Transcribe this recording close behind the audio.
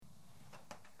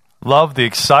Love the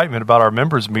excitement about our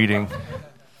members meeting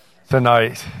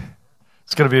tonight.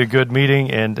 It's going to be a good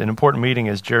meeting and an important meeting,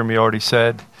 as Jeremy already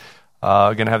said.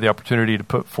 We're going to have the opportunity to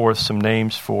put forth some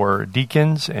names for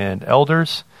deacons and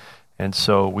elders. And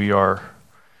so we are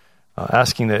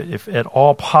asking that if at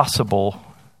all possible,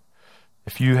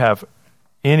 if you have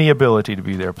any ability to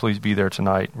be there, please be there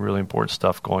tonight. Really important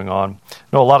stuff going on. I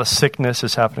know a lot of sickness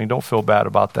is happening. Don't feel bad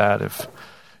about that. If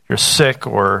you're sick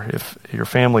or if your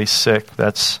family's sick,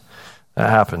 that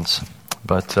happens.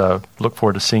 But look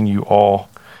forward to seeing you all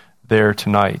there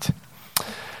tonight.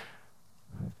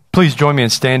 Please join me in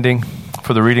standing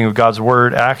for the reading of God's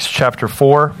Word. Acts chapter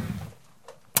 4.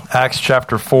 Acts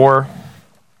chapter 4.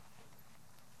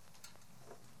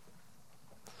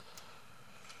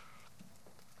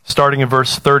 Starting in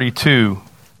verse 32.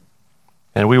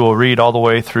 And we will read all the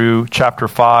way through chapter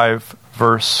 5,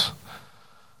 verse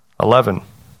 11.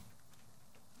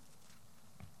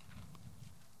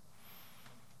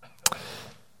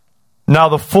 Now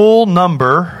the full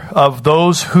number of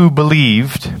those who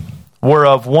believed were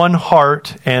of one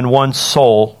heart and one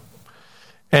soul,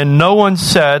 and no one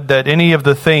said that any of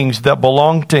the things that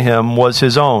belonged to him was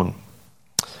his own,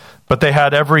 but they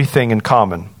had everything in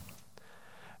common.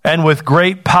 And with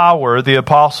great power the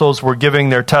apostles were giving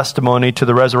their testimony to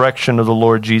the resurrection of the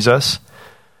Lord Jesus,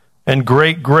 and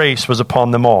great grace was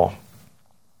upon them all.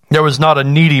 There was not a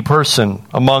needy person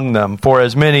among them, for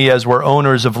as many as were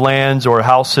owners of lands or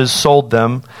houses sold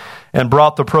them and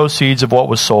brought the proceeds of what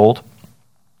was sold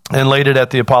and laid it at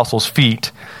the apostles'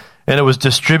 feet, and it was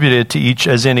distributed to each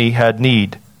as any had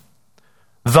need.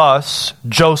 Thus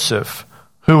Joseph,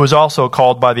 who was also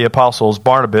called by the apostles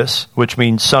Barnabas, which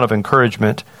means son of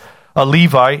encouragement, a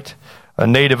Levite, a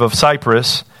native of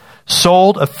Cyprus,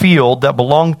 sold a field that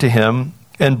belonged to him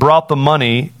and brought the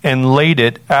money and laid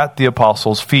it at the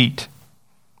apostles' feet.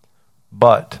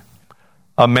 But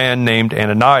a man named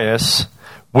Ananias,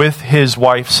 with his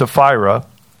wife Sapphira,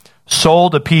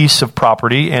 sold a piece of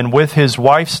property, and with his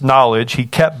wife's knowledge he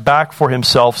kept back for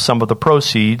himself some of the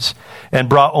proceeds and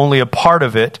brought only a part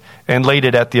of it and laid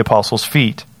it at the apostles'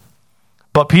 feet.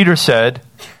 But Peter said,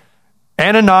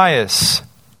 Ananias,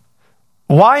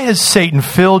 why has Satan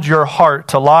filled your heart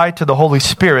to lie to the Holy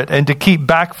Spirit and to keep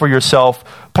back for yourself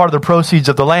part of the proceeds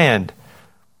of the land?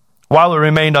 While it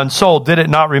remained unsold, did it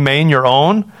not remain your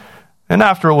own? And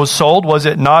after it was sold, was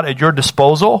it not at your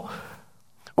disposal?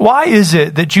 Why is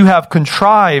it that you have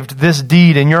contrived this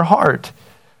deed in your heart?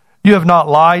 You have not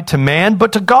lied to man,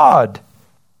 but to God.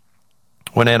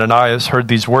 When Ananias heard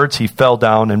these words, he fell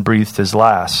down and breathed his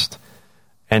last.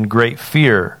 And great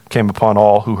fear came upon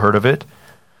all who heard of it.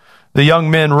 The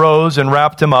young men rose and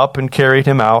wrapped him up and carried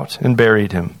him out and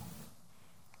buried him.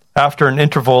 After an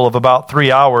interval of about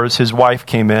 3 hours, his wife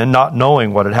came in, not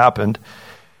knowing what had happened.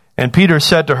 And Peter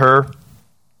said to her,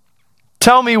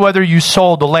 Tell me whether you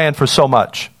sold the land for so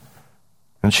much.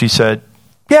 And she said,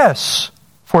 Yes,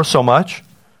 for so much.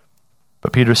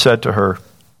 But Peter said to her,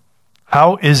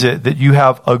 How is it that you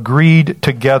have agreed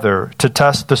together to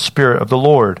test the Spirit of the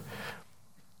Lord?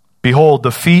 Behold,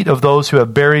 the feet of those who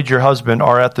have buried your husband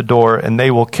are at the door, and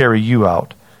they will carry you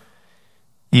out.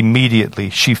 Immediately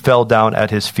she fell down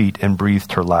at his feet and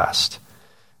breathed her last.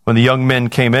 When the young men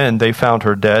came in, they found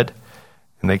her dead,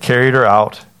 and they carried her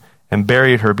out and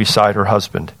buried her beside her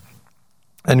husband.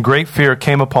 And great fear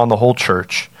came upon the whole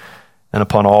church and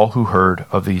upon all who heard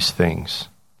of these things.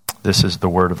 This is the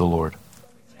word of the Lord.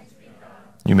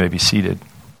 You may be seated.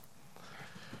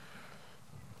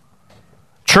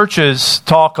 Churches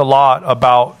talk a lot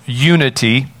about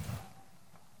unity,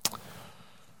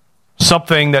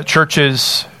 something that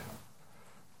churches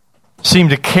seem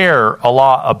to care a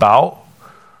lot about.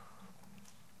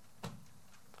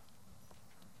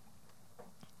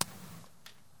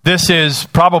 This is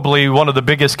probably one of the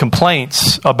biggest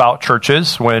complaints about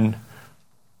churches when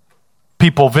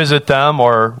people visit them,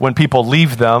 or when people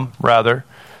leave them, rather,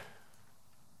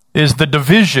 is the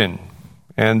division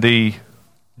and the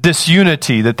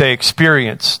disunity that they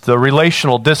experience, the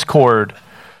relational discord,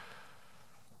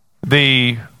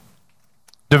 the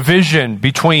division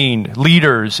between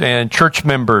leaders and church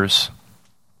members.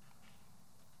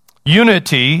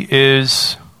 Unity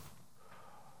is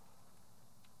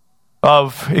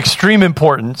of extreme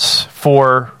importance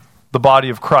for the body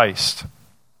of Christ.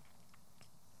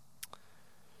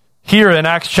 Here in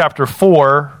Acts chapter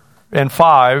 4 and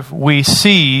 5, we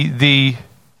see the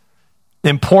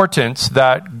importance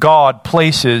that God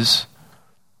places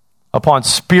upon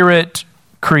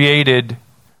Spirit-created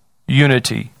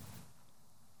unity.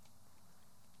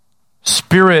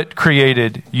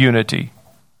 Spirit-created unity.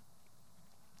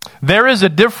 There is a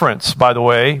difference, by the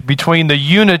way, between the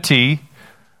unity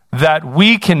that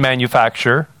we can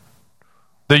manufacture,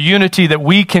 the unity that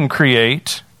we can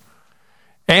create,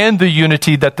 and the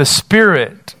unity that the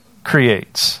Spirit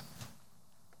creates.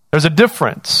 There's a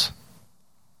difference.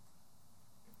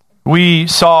 We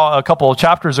saw a couple of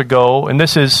chapters ago, and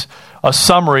this is a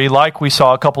summary like we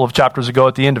saw a couple of chapters ago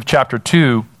at the end of chapter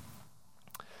 2,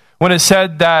 when it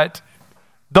said that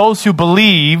those who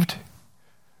believed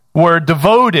were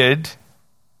devoted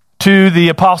to the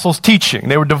apostles' teaching.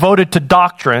 They were devoted to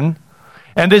doctrine,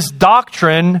 and this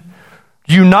doctrine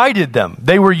united them.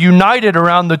 They were united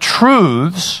around the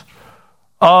truths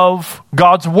of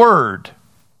God's Word.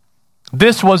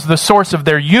 This was the source of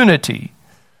their unity.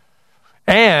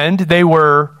 And they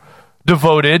were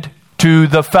devoted to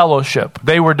the fellowship.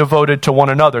 They were devoted to one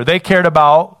another. They cared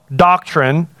about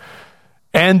doctrine,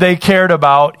 and they cared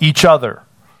about each other.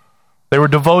 They were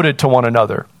devoted to one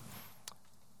another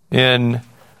in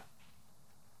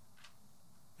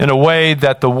a way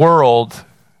that the world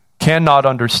cannot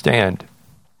understand.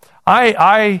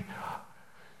 I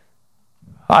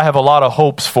have a lot of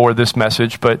hopes for this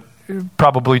message, but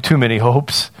probably too many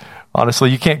hopes. Honestly,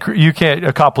 you can't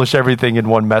accomplish everything in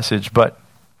one message. But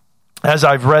as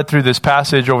I've read through this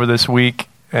passage over this week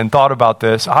and thought about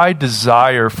this, I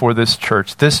desire for this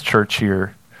church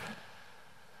here,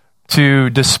 to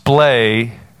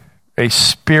display a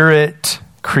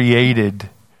Spirit-created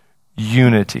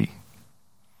unity.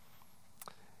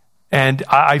 And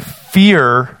I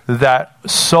fear that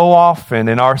so often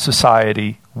in our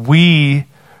society, we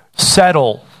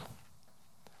settle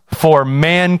for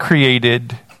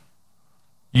man-created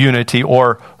unity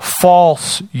or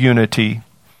false unity.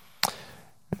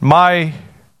 My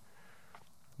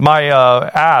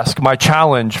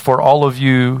challenge for all of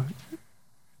you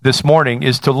this morning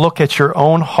is to look at your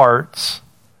own hearts,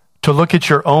 to look at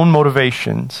your own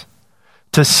motivations,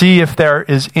 to see if there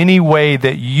is any way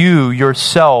that you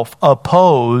yourself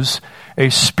oppose a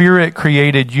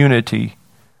Spirit-created unity.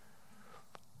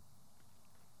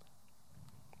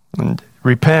 And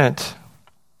repent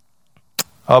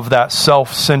of that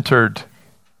self-centered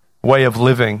way of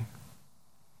living.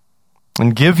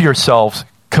 And give yourselves,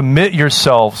 commit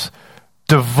yourselves,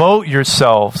 devote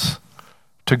yourselves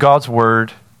to God's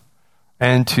Word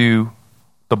and to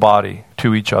the body,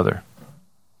 to each other.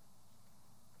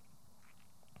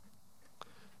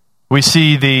 We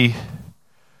see the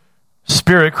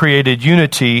Spirit-created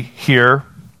unity here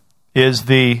is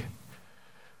the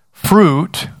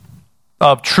fruit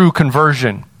of true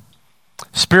conversion.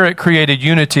 Spirit-created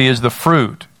unity is the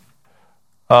fruit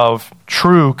of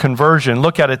true conversion.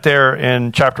 Look at it there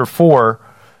in chapter 4,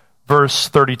 verse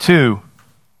 32.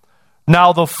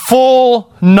 Now the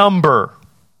full number.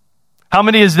 How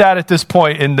many is that at this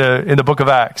point in the book of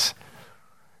Acts?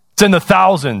 It's in the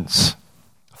thousands.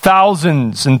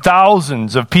 Thousands and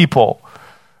thousands of people.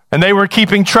 And they were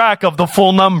keeping track of the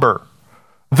full number.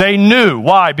 They knew.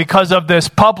 Why? Because of this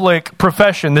public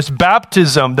profession, this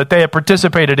baptism that they had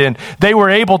participated in. They were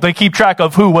able to keep track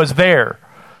of who was there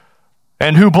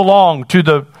and who belonged to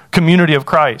the community of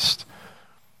Christ.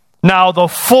 Now, the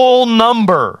full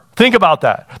number, think about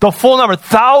that. The full number,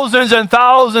 thousands and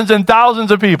thousands and thousands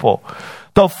of people.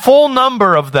 The full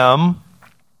number of them,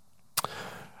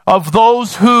 of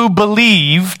those who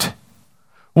believed,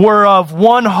 were of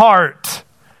one heart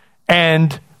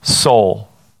and soul.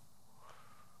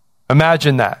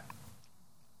 Imagine that.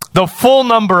 The full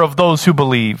number of those who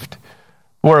believed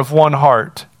were of one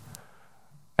heart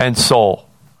and soul.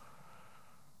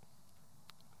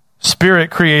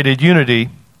 Spirit-created unity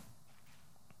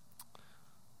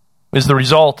is the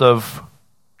result of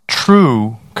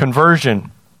true conversion.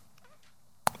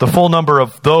 The full number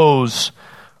of those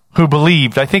who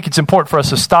believed. I think it's important for us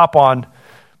to stop on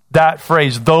that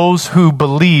phrase, those who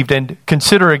believed, and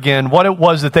consider again what it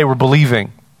was that they were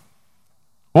believing.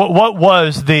 What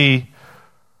was the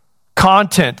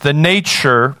content, the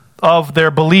nature of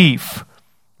their belief?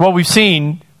 Well, we've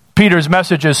seen Peter's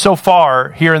messages so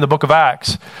far here in the book of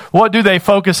Acts. What do they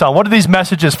focus on? What do these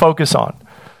messages focus on?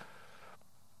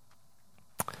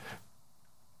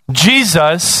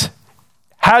 Jesus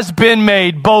has been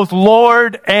made both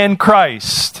Lord and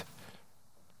Christ.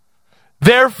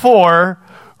 Therefore,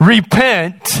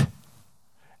 repent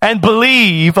and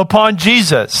believe upon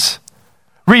Jesus.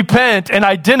 Repent and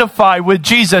identify with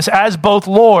Jesus as both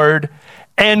Lord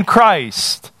and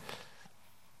Christ.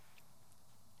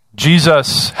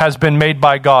 Jesus has been made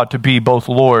by God to be both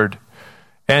Lord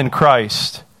and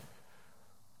Christ.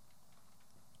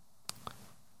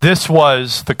 This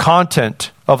was the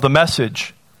content of the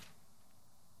message.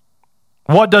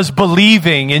 What does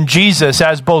believing in Jesus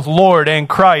as both Lord and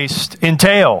Christ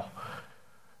entail?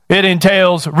 It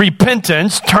entails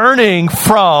repentance, turning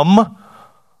from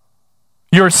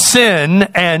your sin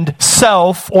and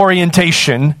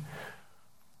self-orientation,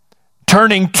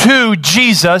 turning to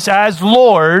Jesus as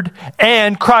Lord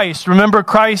and Christ. Remember,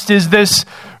 Christ is this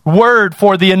word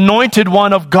for the anointed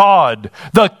one of God,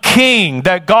 the King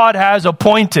that God has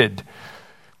appointed.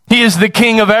 He is the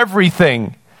King of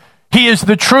everything. He is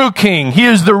the true King. He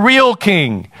is the real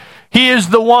King. He is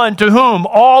the one to whom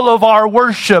all of our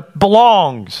worship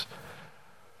belongs.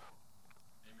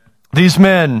 These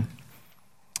men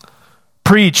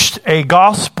preached a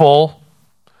gospel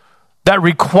that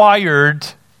required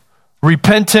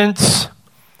repentance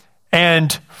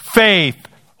and faith,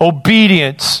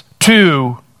 obedience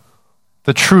to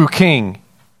the true King.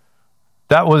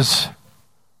 That was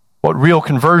what real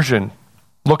conversion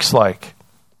looks like.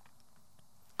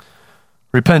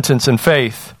 Repentance and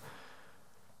faith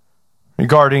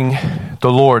regarding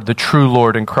the Lord, the true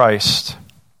Lord in Christ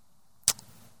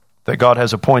that God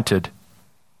has appointed.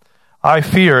 I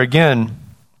fear, again,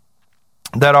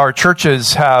 that our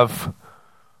churches have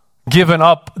given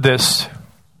up this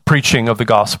preaching of the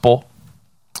gospel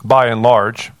by and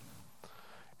large,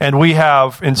 and we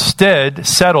have instead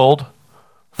settled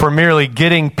for merely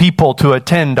getting people to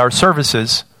attend our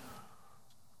services.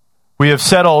 We have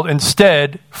settled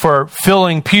instead for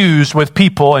filling pews with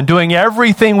people and doing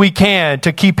everything we can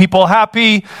to keep people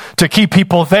happy, to keep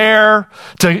people there,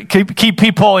 to keep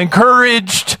people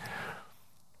encouraged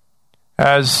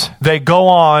as they go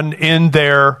on in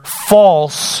their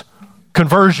false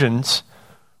conversions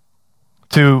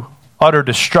to utter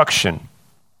destruction.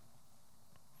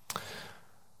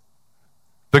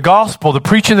 The gospel, the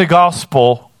preaching of the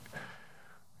gospel,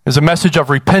 is a message of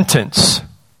repentance,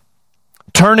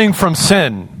 turning from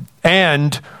sin,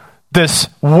 and this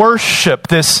worship,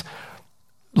 this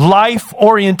life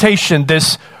orientation,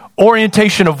 this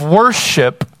orientation of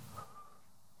worship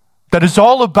that is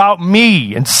all about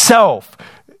me and self,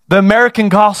 the American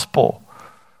gospel.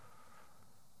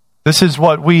 This is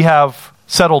what we have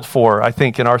settled for, I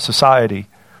think, in our society.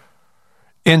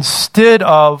 Instead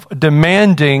of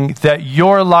demanding that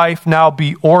your life now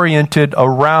be oriented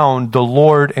around the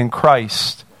Lord and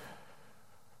Christ,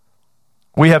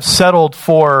 we have settled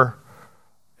for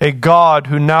a God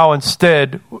who now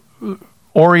instead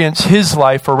orients his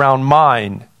life around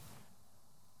mine.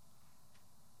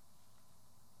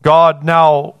 God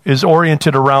now is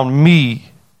oriented around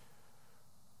me,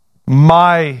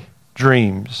 my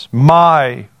dreams,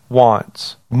 my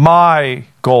wants, my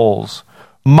goals,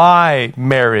 my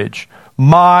marriage,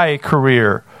 my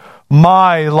career,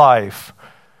 my life.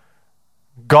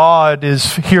 God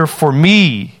is here for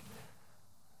me,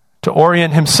 to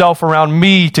orient himself around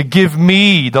me, to give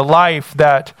me the life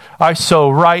that I so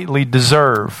rightly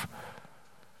deserve,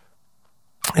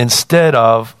 instead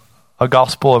of a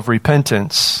gospel of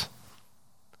repentance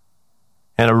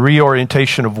and a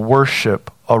reorientation of worship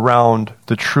around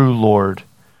the true Lord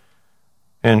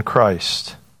and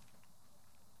Christ.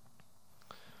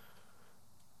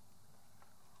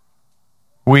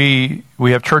 We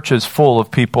have churches full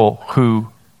of people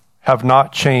who have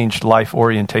not changed life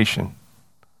orientation.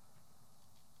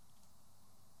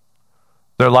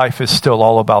 Their life is still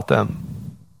all about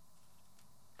them.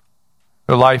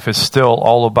 Their life is still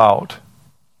all about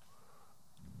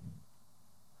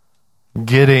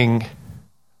getting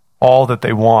all that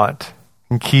they want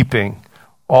and keeping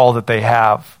all that they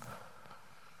have.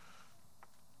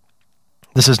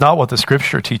 This is not what the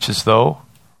Scripture teaches, though.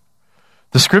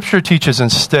 The Scripture teaches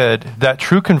instead that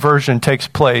true conversion takes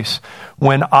place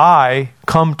when I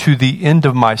come to the end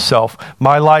of myself.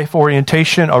 My life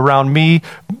orientation around me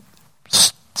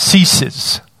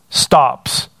ceases,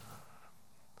 stops.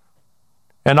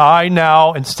 And I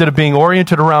now, instead of being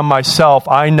oriented around myself,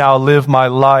 I now live my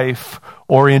life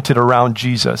oriented around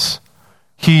Jesus.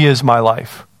 He is my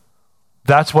life.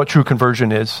 That's what true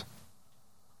conversion is.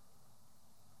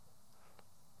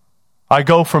 I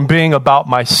go from being about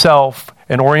myself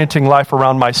and orienting life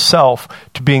around myself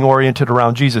to being oriented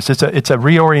around Jesus. It's a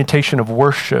reorientation of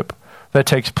worship that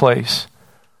takes place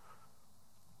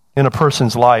in a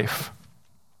person's life.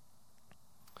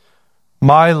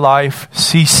 My life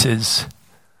ceases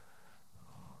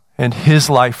and his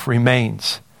life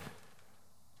remains.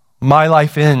 My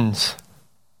life ends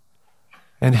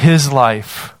and his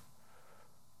life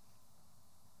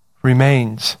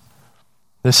remains.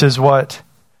 This is what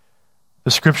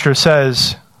the Scripture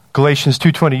says, Galatians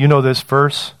 2:20. You know this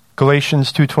verse,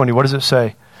 Galatians 2:20. What does it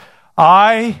say?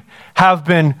 I have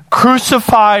been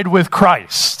crucified with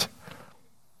Christ.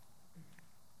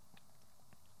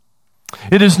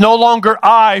 It is no longer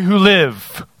I who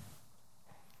live,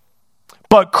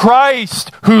 but Christ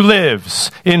who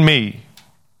lives in me.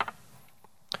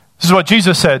 This is what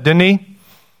Jesus said, didn't he?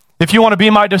 If you want to be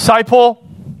my disciple,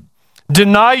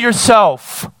 deny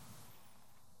yourself.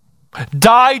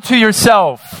 Die to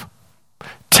yourself.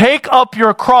 Take up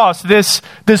your cross, this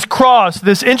cross,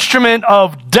 this instrument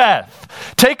of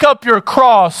death. Take up your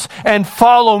cross and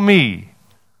follow me.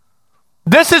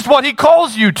 This is what he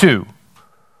calls you to.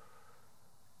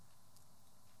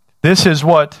 This is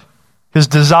what his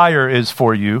desire is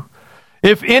for you.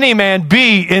 If any man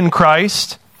be in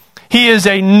Christ, he is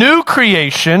a new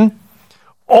creation.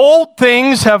 Old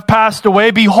things have passed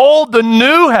away. Behold, the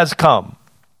new has come.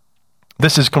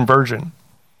 This is conversion.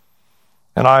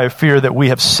 And I fear that we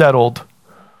have settled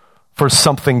for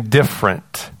something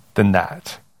different than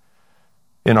that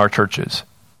in our churches.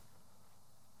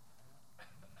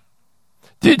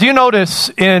 Do you notice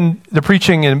in the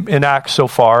preaching in Acts so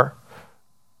far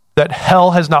that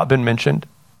hell has not been mentioned?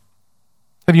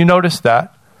 Have you noticed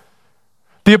that?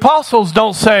 The apostles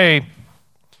don't say,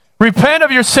 repent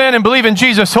of your sin and believe in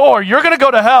Jesus, or you're going to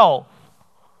go to hell.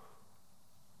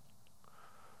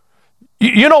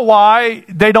 You know why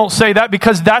they don't say that?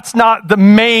 Because that's not the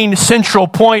main central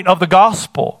point of the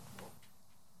gospel.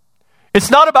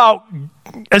 It's not about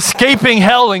escaping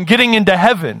hell and getting into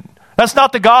heaven. That's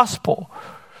not the gospel.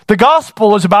 The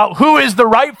gospel is about who is the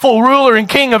rightful ruler and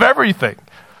king of everything.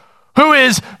 Who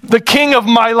is the king of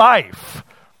my life?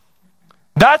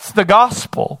 That's the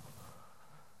gospel.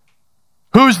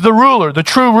 Who's the ruler, the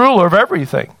true ruler of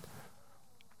everything?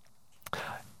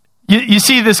 You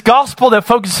see, this gospel that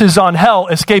focuses on hell,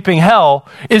 escaping hell,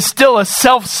 is still a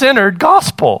self-centered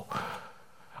gospel.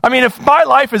 I mean, if my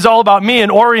life is all about me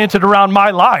and oriented around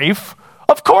my life,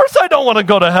 of course I don't want to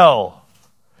go to hell.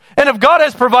 And if God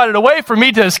has provided a way for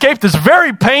me to escape this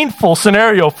very painful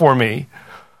scenario for me,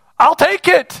 I'll take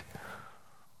it.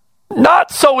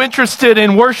 Not so interested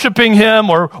in worshiping him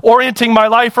or orienting my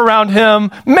life around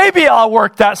him. Maybe I'll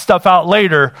work that stuff out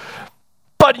later.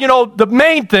 But, the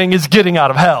main thing is getting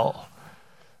out of hell.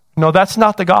 No, that's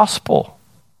not the gospel.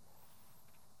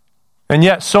 And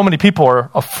yet, so many people are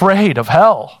afraid of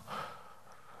hell.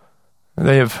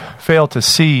 They have failed to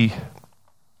see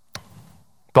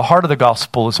the heart of the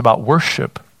gospel is about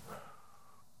worship.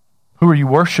 Who are you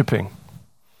worshiping?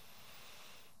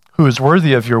 Who is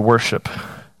worthy of your worship?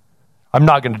 I'm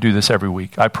not going to do this every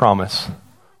week, I promise.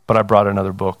 But I brought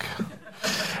another book.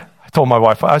 I told my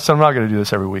wife, I said, I'm not going to do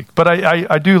this every week. But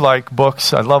I do like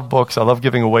books. I love books. I love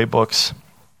giving away books.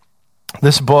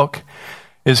 This book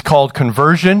is called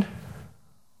Conversion.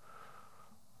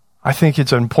 I think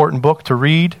it's an important book to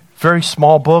read. Very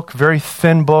small book, very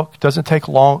thin book. Doesn't take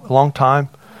a long time.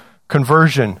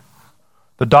 Conversion.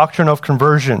 The doctrine of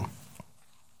conversion.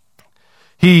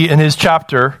 He, in his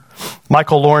chapter,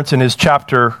 Michael Lawrence in his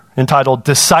chapter entitled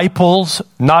Disciples,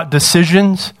 Not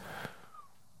Decisions.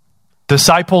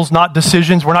 Disciples, not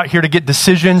decisions. We're not here to get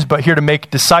decisions, but here to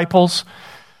make disciples.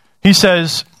 He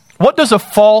says, what does a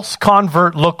false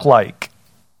convert look like?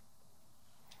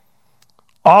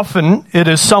 Often it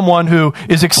is someone who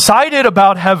is excited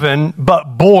about heaven,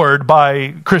 but bored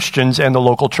by Christians and the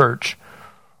local church.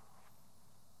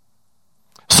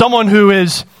 Someone who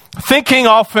is thinking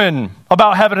often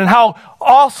about heaven and how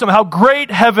awesome, how great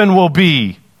heaven will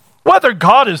be, whether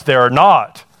God is there or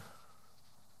not.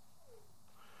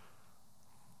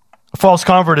 A false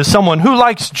convert is someone who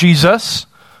likes Jesus,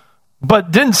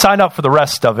 but didn't sign up for the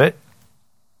rest of it.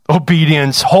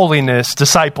 Obedience, holiness,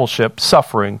 discipleship,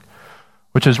 suffering,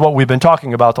 which is what we've been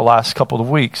talking about the last couple of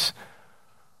weeks.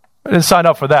 I didn't sign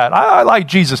up for that. I like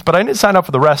Jesus, but I didn't sign up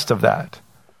for the rest of that.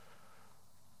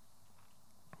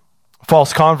 A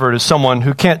false convert is someone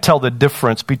who can't tell the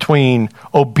difference between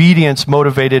obedience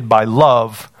motivated by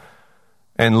love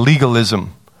and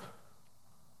legalism.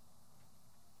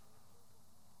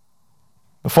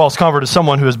 A false convert is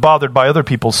someone who is bothered by other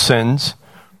people's sins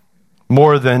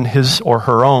more than his or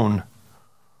her own.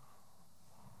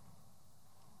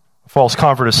 A false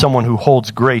convert is someone who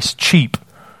holds grace cheap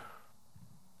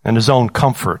and his own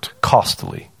comfort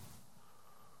costly.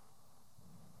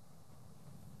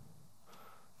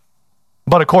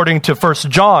 But according to 1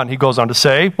 John, he goes on to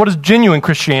say, what does genuine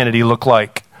Christianity look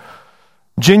like?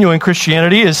 Genuine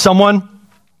Christianity is someone,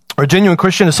 or a genuine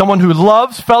Christian is someone who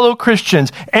loves fellow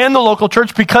Christians and the local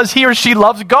church because he or she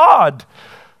loves God.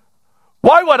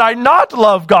 Why would I not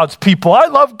love God's people? I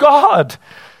love God.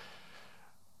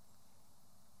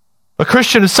 A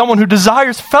Christian is someone who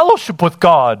desires fellowship with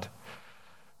God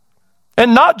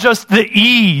and not just the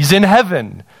ease in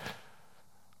heaven.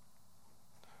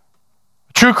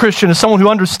 A true Christian is someone who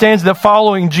understands that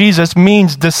following Jesus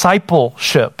means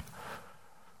discipleship.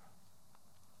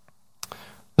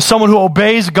 someone who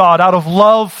obeys God out of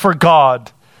love for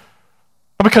God.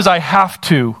 Not because I have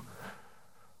to,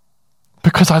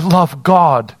 because I love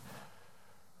God.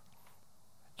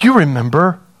 You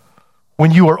remember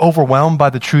when you were overwhelmed by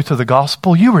the truth of the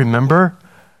gospel? You remember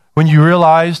when you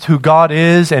realized who God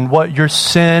is and what your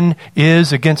sin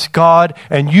is against God,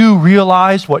 and you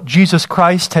realized what Jesus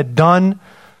Christ had done?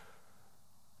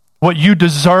 What you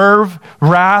deserve,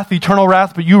 wrath, eternal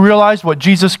wrath, but you realized what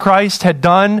Jesus Christ had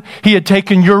done. He had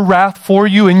taken your wrath for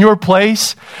you in your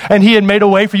place, and He had made a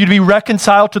way for you to be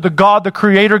reconciled to the God, the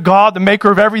Creator God, the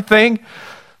maker of everything.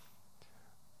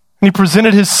 And He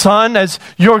presented His Son as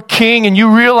your King, and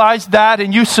you realized that,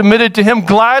 and you submitted to Him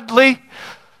gladly.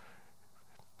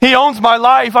 He owns my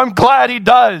life. I'm glad He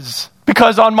does,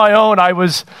 because on my own I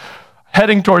was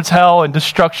heading towards hell and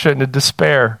destruction and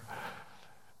despair.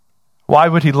 Why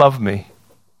would He love me?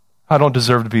 I don't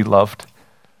deserve to be loved.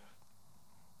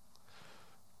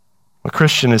 A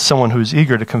Christian is someone who's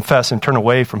eager to confess and turn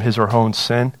away from his or her own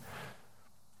sin.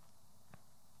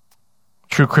 A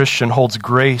true Christian holds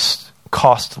grace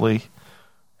costly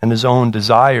and his own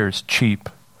desires cheap.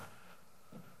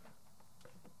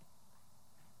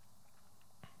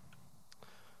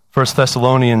 1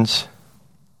 Thessalonians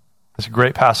is a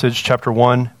great passage, chapter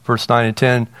 1, verse 9 and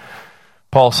 10.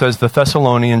 Paul says the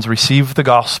Thessalonians received the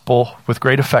gospel with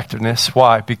great effectiveness.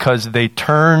 Why? Because they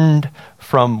turned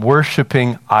from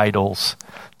worshiping idols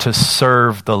to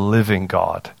serve the living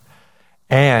God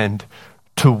and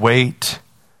to wait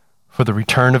for the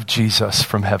return of Jesus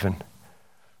from heaven.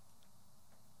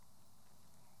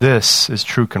 This is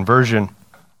true conversion.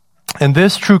 And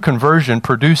this true conversion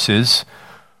produces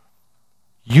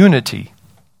unity.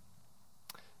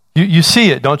 You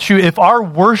see it, don't you? If our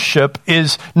worship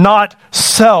is not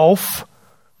self,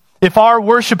 if our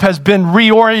worship has been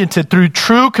reoriented through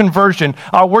true conversion,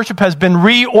 our worship has been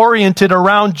reoriented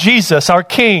around Jesus, our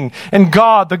King, and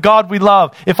God, the God we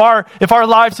love. If our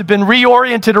lives have been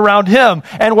reoriented around Him,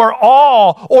 and we're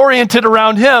all oriented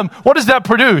around Him, what does that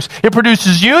produce? It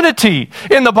produces unity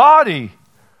in the body.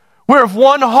 We're of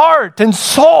one heart and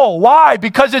soul. Why?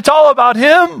 Because it's all about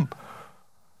Him.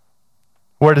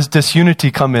 Where does disunity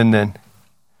come in then?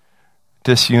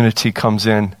 Disunity comes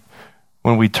in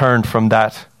when we turn from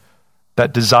that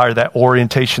desire, that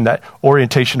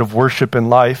orientation of worship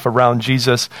and life around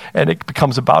Jesus, and it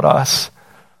becomes about us.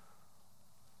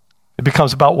 It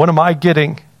becomes about, what am I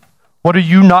getting? What are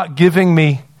you not giving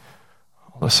me?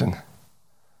 Listen,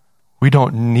 we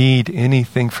don't need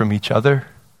anything from each other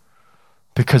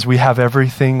because we have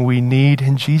everything we need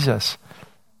in Jesus.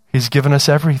 He's given us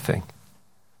everything.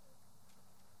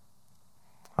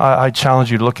 I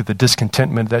challenge you to look at the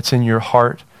discontentment that's in your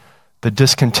heart, the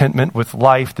discontentment with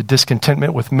life, the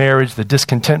discontentment with marriage, the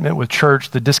discontentment with church,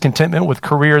 the discontentment with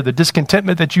career, the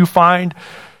discontentment that you find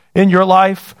in your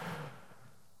life.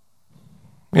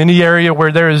 Any area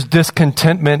where there is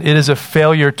discontentment, it is a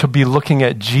failure to be looking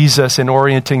at Jesus and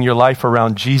orienting your life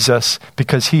around Jesus,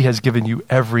 because He has given you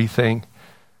everything.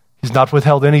 He's not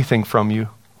withheld anything from you,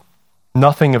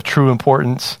 nothing of true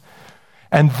importance.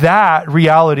 And that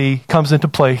reality comes into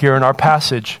play here in our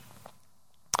passage.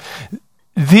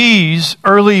 These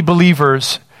early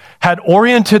believers had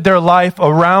oriented their life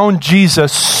around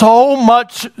Jesus, so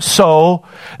much so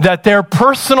that their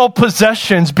personal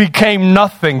possessions became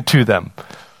nothing to them.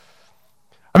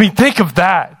 I mean, think of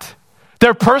that.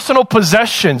 Their personal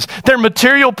possessions, their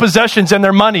material possessions and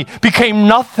their money became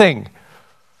nothing.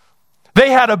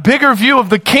 They had a bigger view of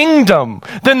the kingdom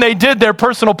than they did their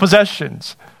personal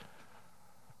possessions.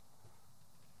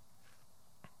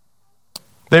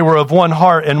 They were of one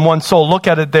heart and one soul. Look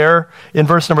at it there in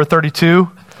verse number 32.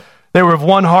 They were of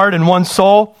one heart and one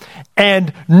soul.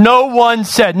 And no one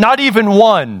said, not even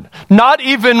one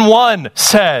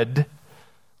said,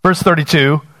 verse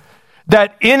 32,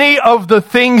 that any of the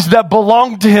things that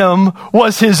belonged to him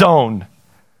was his own.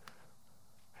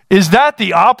 Is that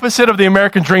the opposite of the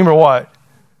American dream or what?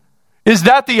 Is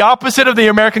that the opposite of the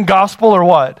American gospel or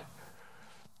what?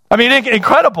 I mean,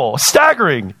 incredible,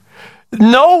 staggering.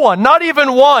 No one, not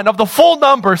even one of the full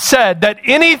number said that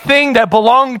anything that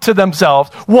belonged to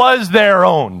themselves was their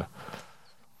own.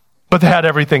 But they had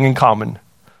everything in common.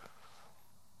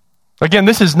 Again,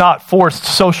 this is not forced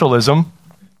socialism.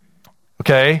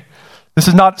 Okay? This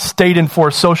is not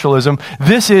state-enforced socialism.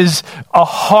 This is a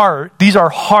heart. These are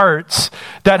hearts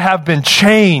that have been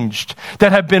changed,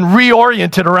 that have been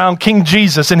reoriented around King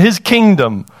Jesus and His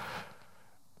kingdom.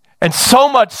 And so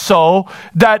much so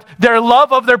that their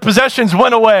love of their possessions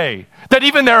went away. That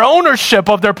even their ownership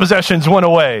of their possessions went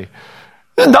away.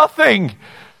 Nothing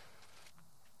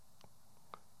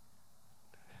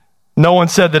No one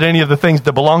said that any of the things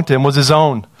that belonged to him was his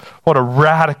own. What a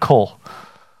radical,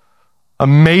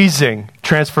 amazing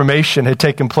transformation had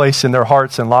taken place in their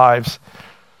hearts and lives.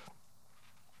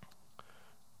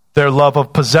 Their love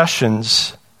of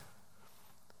possessions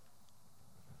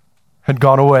had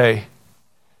gone away.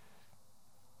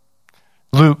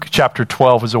 Luke chapter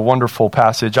 12 is a wonderful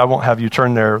passage. I won't have you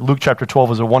turn there. Luke chapter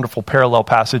 12 is a wonderful parallel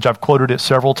passage. I've quoted it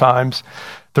several times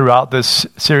throughout this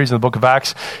series in the book of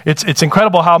Acts. It's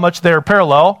incredible how much they're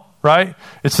parallel, right?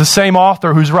 It's the same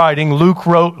author who's writing. Luke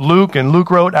wrote Luke, and Luke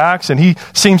wrote Acts, and he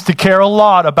seems to care a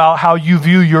lot about how you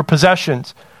view your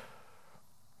possessions.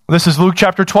 This is Luke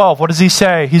chapter 12. What does he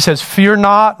say? He says, "Fear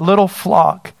not, little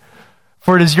flock,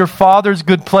 for it is your Father's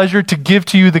good pleasure to give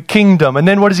to you the kingdom." And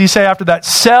then what does he say after that?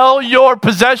 "Sell your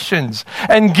possessions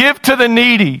and give to the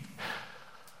needy."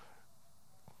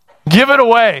 Give it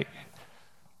away.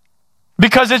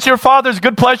 Because it's your Father's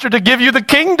good pleasure to give you the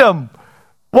kingdom.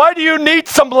 Why do you need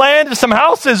some land and some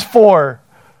houses for?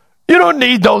 You don't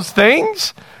need those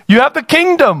things. You have the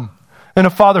kingdom and a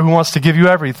Father who wants to give you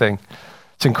everything.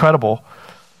 It's incredible.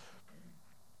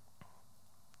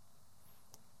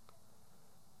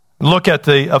 Look at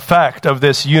the effect of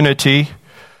this unity.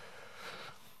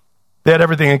 They had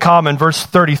everything in common. Verse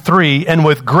 33, "And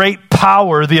with great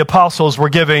power the apostles were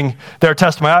giving their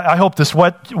testimony." I hope this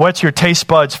whets your taste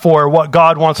buds for what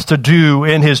God wants to do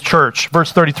in his church.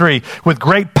 Verse 33, "With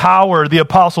great power the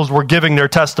apostles were giving their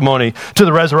testimony to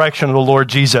the resurrection of the Lord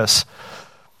Jesus.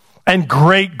 And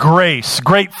great grace,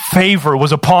 great favor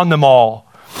was upon them all."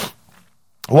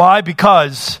 Why?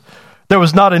 Because there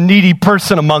was not a needy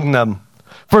person among them.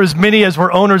 For as many as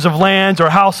were owners of lands or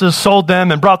houses sold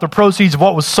them and brought the proceeds of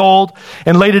what was sold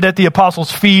and laid it at the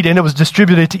apostles' feet, and it was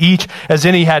distributed to each as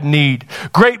any had need.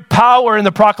 Great power in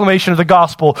the proclamation of the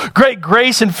gospel. Great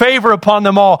grace and favor upon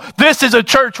them all. This is a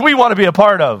church we want to be a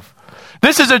part of.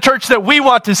 This is a church that we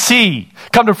want to see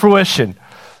come to fruition,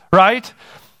 right?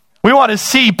 We want to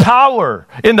see power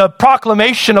in the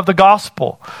proclamation of the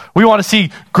gospel. We want to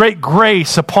see great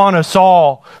grace upon us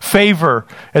all, favor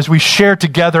as we share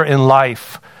together in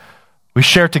life. We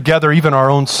share together even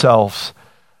our own selves,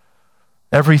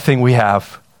 everything we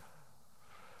have.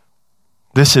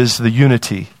 This is the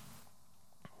unity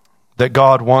that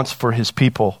God wants for his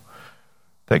people,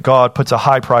 that God puts a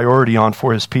high priority on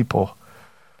for his people.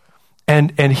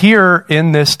 And here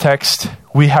in this text,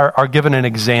 we are given an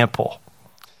example.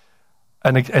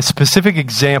 A specific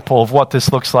example of what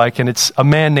this looks like, and it's a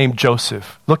man named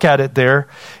Joseph. Look at it there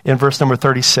in verse number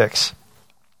 36.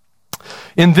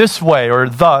 "In this way," or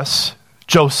thus,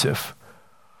 Joseph,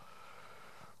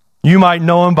 "you might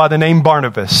know him by the name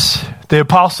Barnabas." The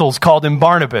apostles called him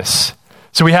Barnabas.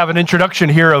 So we have an introduction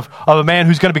here of a man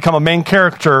who's going to become a main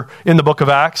character in the book of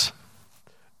Acts.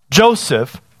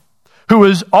 Joseph, who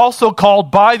was also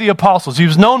called by the apostles. He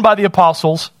was known by the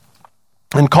apostles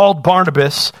and called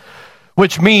Barnabas,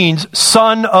 which means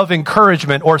son of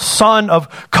encouragement or son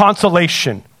of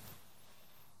consolation.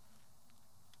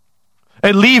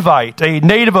 A Levite, a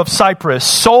native of Cyprus,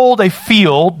 sold a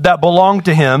field that belonged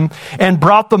to him and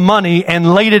brought the money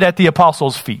and laid it at the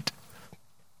apostles' feet.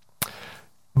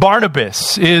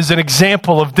 Barnabas is an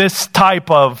example of this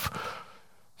type of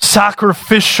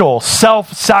sacrificial,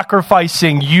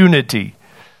 self-sacrificing unity.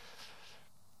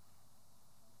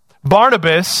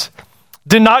 Barnabas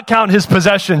did not count his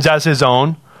possessions as his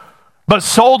own, but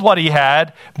sold what he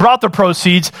had, brought the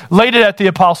proceeds, laid it at the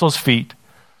apostles' feet.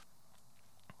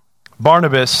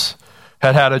 Barnabas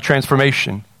had had a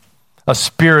transformation, a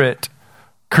spirit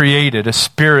created, a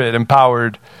spirit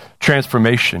empowered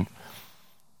transformation.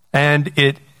 And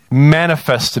it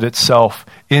manifested itself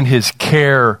in his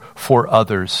care for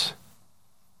others.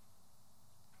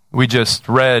 We just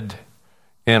read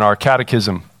in our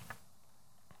catechism,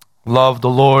 love the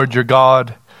Lord your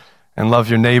God and love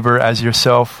your neighbor as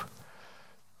yourself.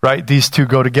 Right? These two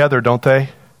go together, don't they?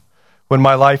 When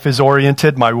my life is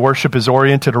oriented, my worship is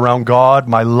oriented around God,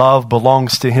 my love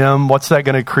belongs to him. What's that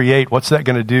going to create? What's that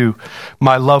going to do?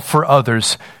 My love for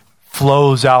others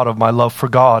flows out of my love for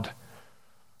God.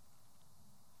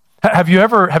 Have you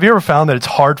ever found that it's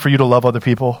hard for you to love other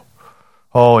people?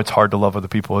 Oh, it's hard to love other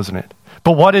people, isn't it?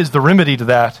 But what is the remedy to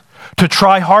that? To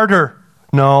try harder?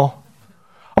 No.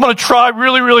 I'm going to try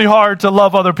really, really hard to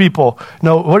love other people.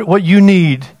 No, what you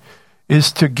need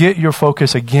is to get your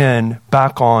focus again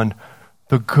back on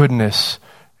the goodness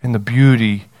and the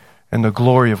beauty and the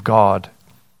glory of God.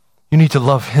 You need to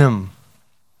love him.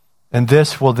 And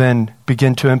this will then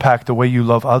begin to impact the way you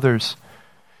love others.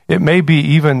 It may be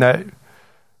even that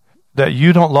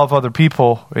you don't love other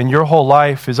people and your whole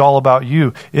life is all about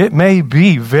you. It may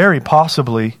be very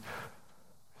possibly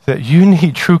that you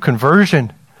need true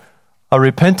conversion a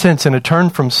repentance and a turn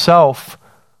from self,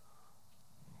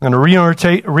 and a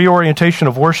reorientation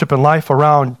of worship and life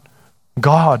around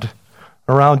God,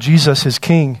 around Jesus, his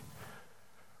King.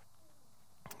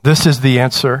 This is the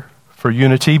answer for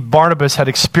unity. Barnabas had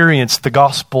experienced the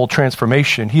gospel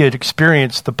transformation. He had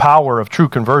experienced the power of true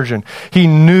conversion. He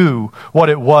knew what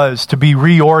it was to be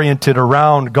reoriented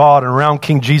around God and around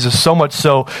King Jesus, so much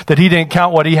so that he didn't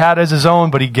count what he had as his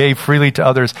own, but he gave freely to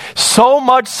others. So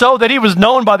much so that he was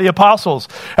known by the apostles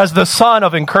as the son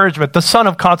of encouragement, the son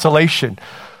of consolation.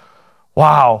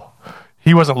 Wow.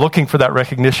 He wasn't looking for that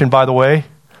recognition, by the way.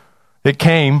 It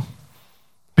came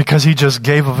because he just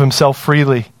gave of himself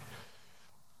freely.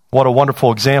 What a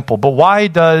wonderful example. But why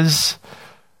does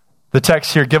the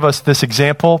text here give us this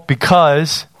example?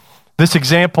 Because this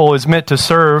example is meant to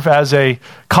serve as a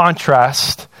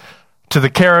contrast to the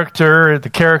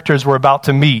characters we're about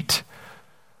to meet.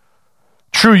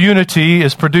 True unity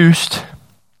is produced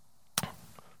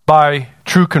by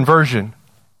true conversion.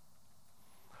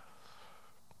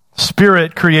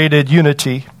 Spirit-created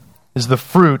unity is the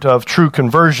fruit of true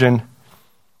conversion,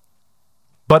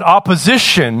 but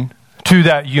opposition to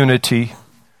that unity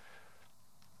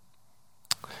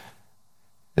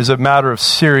is a matter of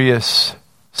serious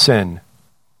sin.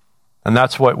 And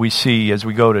that's what we see as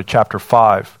we go to chapter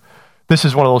 5. This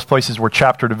is one of those places where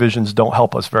chapter divisions don't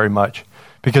help us very much,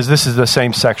 because this is the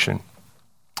same section.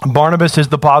 Barnabas is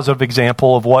the positive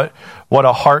example of what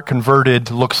a heart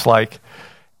converted looks like.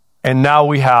 And now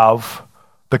we have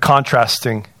the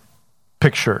contrasting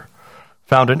picture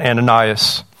found in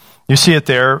Ananias. You see it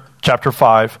there, chapter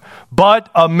 5. But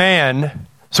a man,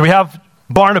 so we have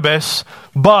Barnabas,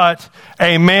 but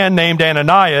a man named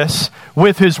Ananias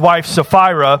with his wife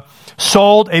Sapphira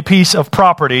sold a piece of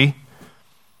property,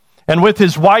 and with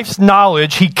his wife's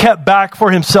knowledge, he kept back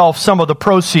for himself some of the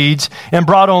proceeds and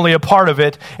brought only a part of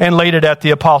it and laid it at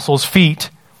the apostles' feet.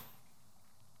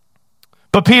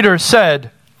 But Peter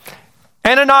said,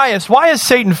 Ananias, why has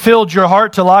Satan filled your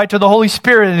heart to lie to the Holy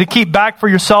Spirit and to keep back for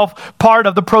yourself part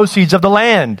of the proceeds of the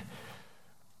land?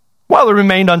 While it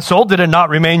remained unsold, did it not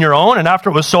remain your own? And after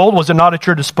it was sold, was it not at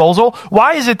your disposal?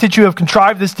 Why is it that you have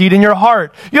contrived this deed in your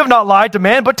heart? You have not lied to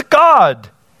man, but to God.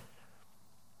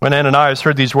 When Ananias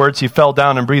heard these words, he fell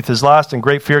down and breathed his last, and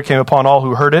great fear came upon all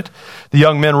who heard it. The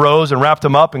young men rose and wrapped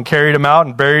him up and carried him out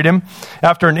and buried him.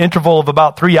 After an interval of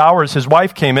about 3 hours, his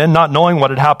wife came in, not knowing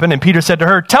what had happened, and Peter said to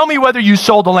her, tell me whether you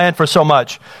sold the land for so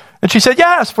much. And she said,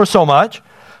 yes, for so much.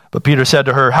 But Peter said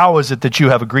to her, how is it that you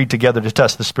have agreed together to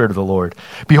test the Spirit of the Lord?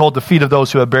 Behold, the feet of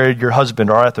those who have buried your husband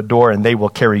are at the door, and they will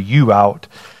carry you out.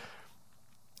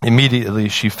 Immediately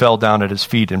she fell down at his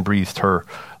feet and breathed her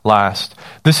last.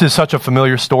 This is such a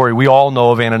familiar story. We all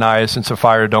know of Ananias and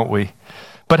Sapphira, don't we?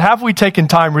 But have we taken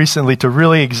time recently to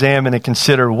really examine and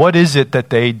consider what is it that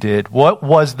they did? What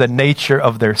was the nature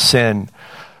of their sin?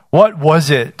 What was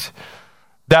it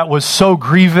that was so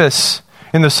grievous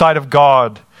in the sight of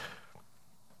God?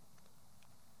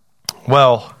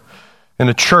 Well, in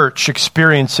a church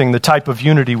experiencing the type of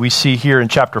unity we see here in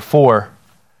chapter 4,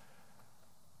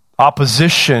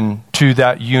 opposition to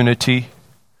that unity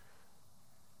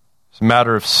is a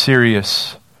matter of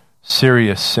serious,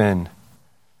 serious sin.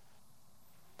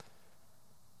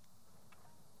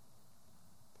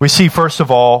 We see, first of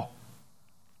all,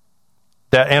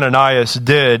 that Ananias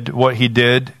did what he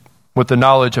did with the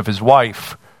knowledge of his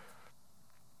wife.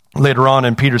 Later on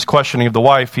in Peter's questioning of the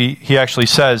wife, he actually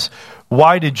says,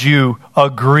 why did you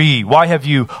agree? Why have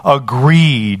you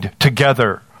agreed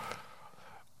together?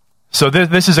 So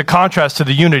this is a contrast to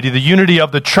the unity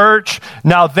of the church.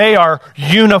 Now they are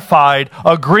unified,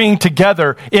 agreeing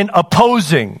together in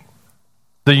opposing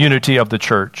the unity of the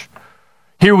church.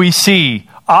 Here we see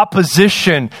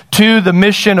opposition to the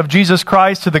mission of Jesus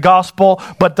Christ, to the gospel,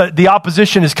 but the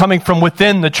opposition is coming from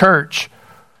within the church.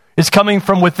 It's coming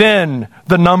from within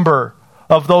the number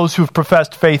of those who've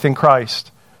professed faith in Christ.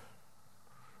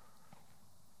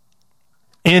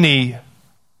 Any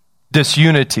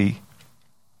disunity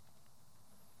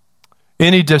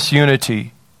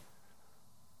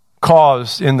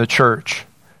caused in the church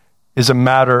is a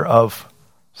matter of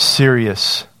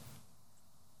serious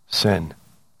sin.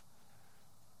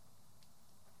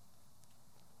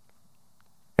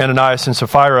 Ananias and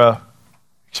Sapphira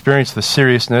experienced the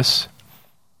seriousness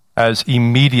as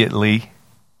immediately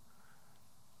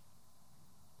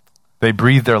they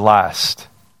breathed their last.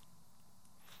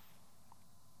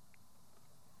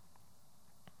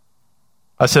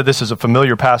 I said this is a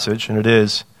familiar passage, and it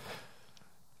is.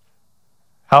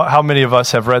 How many of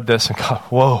us have read this and go,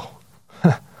 whoa,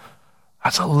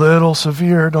 that's a little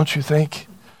severe, don't you think?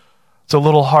 It's a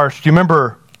little harsh. Do you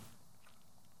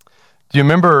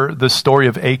remember the story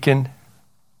of Achan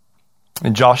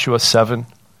in Joshua 7.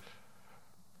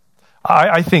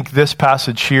 I think this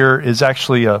passage here is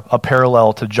actually a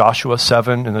parallel to Joshua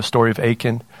 7 in the story of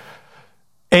Achan.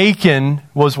 Achan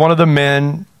was one of the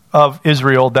men of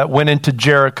Israel that went into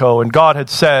Jericho, and God had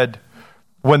said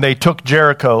when they took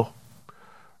Jericho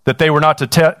that they were not to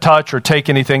touch or take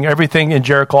anything. Everything in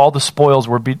Jericho, all the spoils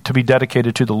were to be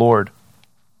dedicated to the Lord.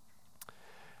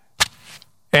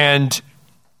 And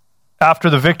after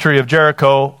the victory of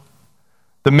Jericho,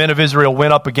 the men of Israel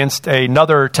went up against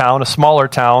another town, a smaller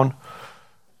town,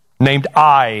 named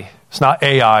Ai. It's not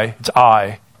Ai, it's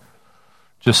Ai,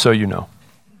 just so you know.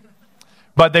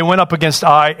 But they went up against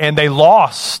Ai, and they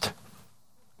lost.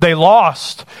 They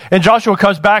lost. And Joshua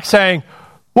comes back saying,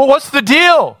 well, what's the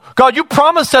deal? God, you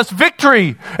promised us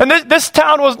victory. And this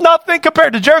town was nothing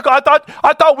compared to Jericho. I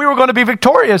thought we were going to be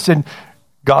victorious. And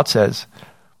God says,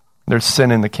 there's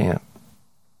sin in the camp.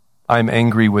 I'm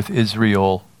angry with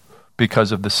Israel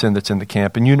because of the sin that's in the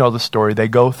camp. And you know the story. They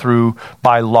go through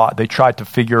by lot. They try to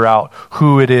figure out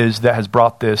who it is that has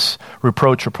brought this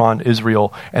reproach upon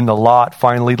Israel. And the lot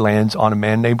finally lands on a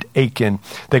man named Achan.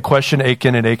 They question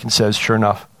Achan, and Achan says, sure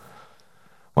enough,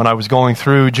 when I was going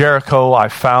through Jericho, I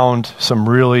found some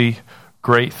really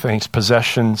great things,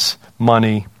 possessions,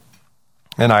 money,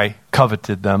 and I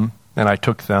coveted them, and I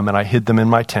took them, and I hid them in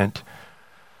my tent.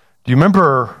 Do you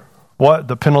remember what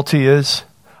the penalty is?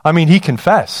 I mean, he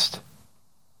confessed.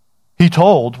 He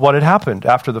told what had happened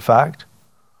after the fact.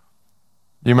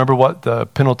 Do you remember what the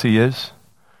penalty is?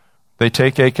 They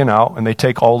take Achan out, and they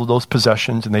take all of those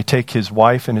possessions, and they take his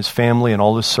wife and his family and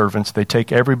all his servants. They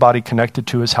take everybody connected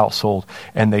to his household,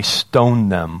 and they stone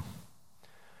them.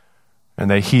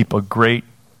 And they heap a great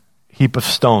heap of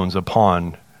stones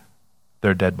upon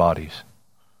their dead bodies.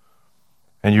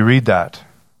 And you read that,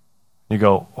 you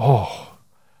go, oh,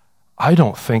 I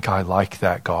don't think I like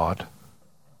that, God.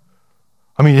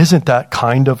 I mean, isn't that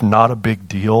kind of not a big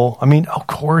deal? I mean, of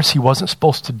course he wasn't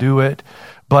supposed to do it,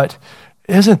 but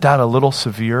isn't that a little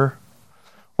severe?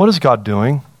 What is God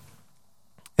doing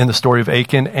in the story of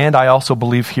Achan? And I also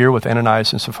believe here with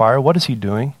Ananias and Sapphira, what is he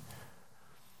doing?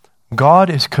 God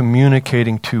is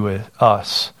communicating to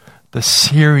us the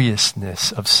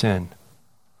seriousness of sin.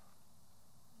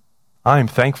 I am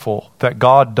thankful that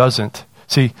God doesn't.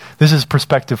 See, this is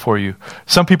perspective for you.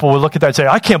 Some people will look at that and say,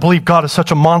 I can't believe God is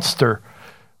such a monster.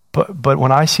 But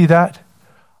when I see that,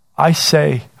 I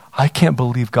say, I can't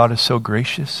believe God is so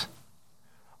gracious.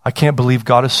 I can't believe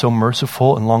God is so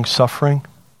merciful and long-suffering,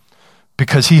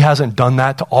 because he hasn't done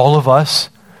that to all of us.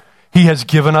 He has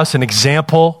given us an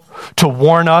example to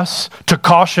warn us, to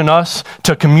caution us,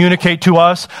 to communicate to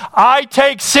us. I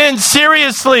take sin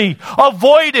seriously.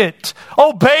 Avoid it.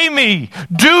 Obey me.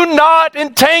 Do not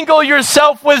entangle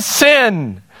yourself with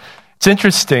sin. It's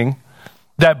interesting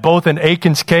that both in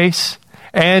Achan's case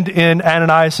and in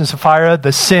Ananias and Sapphira,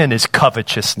 the sin is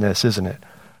covetousness, isn't it?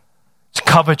 It's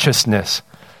covetousness.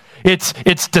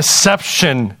 It's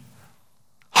deception,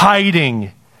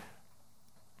 hiding.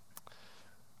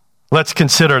 Let's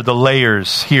consider the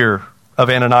layers here of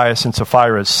Ananias and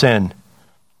Sapphira's sin.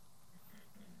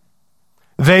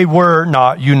 They were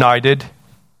not united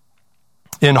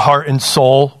in heart and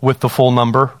soul with the full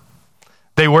number.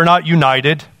 They were not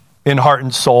united in heart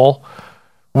and soul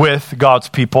with God's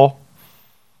people.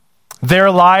 Their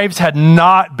lives had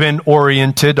not been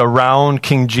oriented around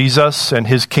King Jesus and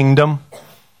his kingdom.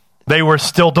 They were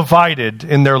still divided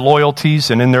in their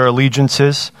loyalties and in their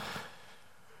allegiances.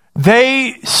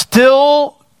 They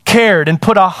still cared and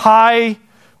put a high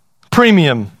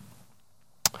premium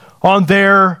on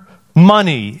their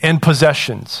money and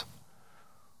possessions.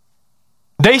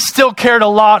 They still cared a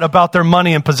lot about their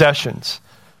money and possessions.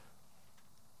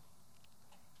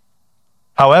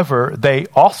 However, they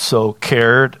also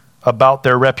cared about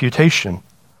their reputation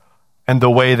and the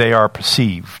way they are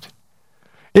perceived.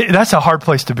 That's a hard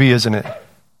place to be, isn't it?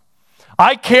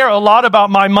 I care a lot about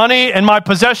my money and my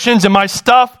possessions and my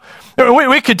stuff.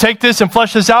 We could take this and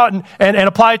flesh this out and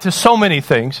apply it to so many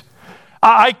things.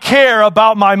 I care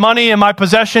about my money and my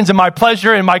possessions and my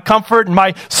pleasure and my comfort and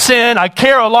my sin. I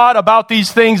care a lot about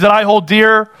these things that I hold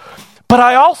dear. But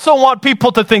I also want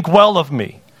people to think well of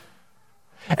me.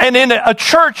 And in a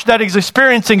church that is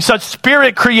experiencing such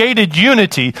spirit-created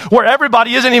unity, where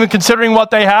everybody isn't even considering what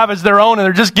they have as their own and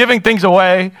they're just giving things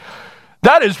away,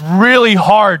 that is really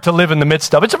hard to live in the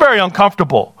midst of. It's very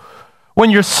uncomfortable when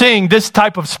you're seeing this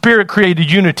type of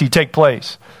spirit-created unity take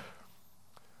place.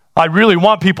 I really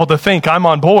want people to think I'm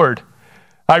on board.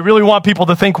 I really want people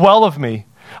to think well of me.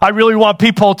 I really want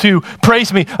people to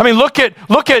praise me. I mean, look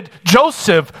at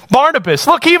Joseph, Barnabas.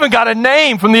 Look, he even got a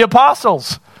name from the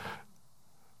apostles.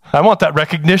 I want that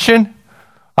recognition.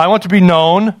 I want to be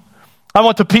known. I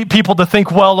want the people to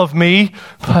think well of me,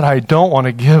 but I don't want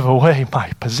to give away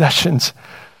my possessions.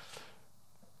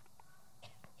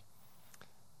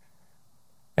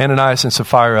 Ananias and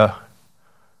Sapphira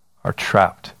are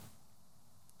trapped.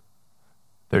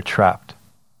 They're trapped.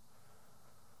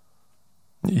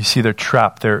 You see, they're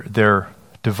trapped. Their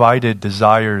divided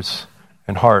desires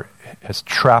and heart has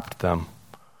trapped them.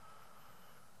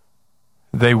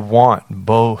 They want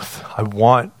both. I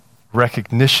want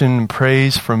recognition and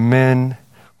praise from men,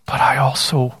 but I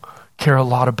also care a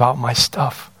lot about my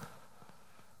stuff.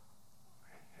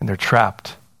 And they're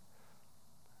trapped.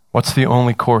 What's the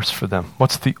only course for them?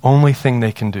 What's the only thing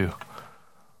they can do?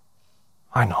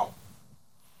 I know.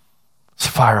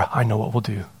 Sapphira, I know what we'll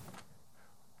do.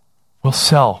 We'll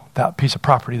sell that piece of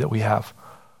property that we have,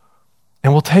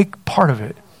 and we'll take part of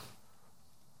it.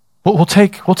 We'll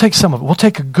take some of it. We'll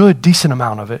take a good, decent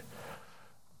amount of it,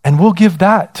 and we'll give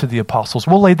that to the apostles.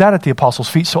 We'll lay that at the apostles'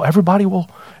 feet, so everybody will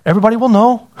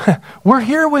know we're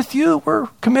here with you. We're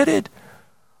committed.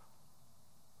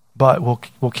 But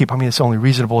we'll keep. I mean, it's only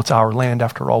reasonable. It's our land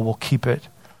after all. We'll keep it.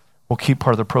 We'll keep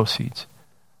part of the proceeds.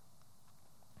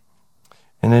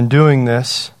 And in doing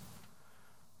this,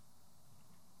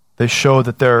 they show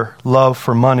that their love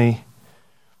for money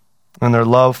and their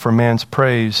love for man's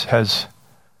praise has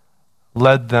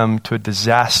led them to a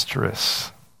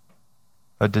disastrous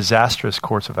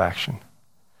course of action.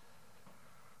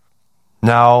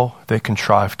 Now they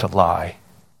contrive to lie.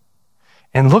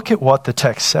 And look at what the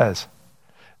text says.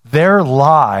 Their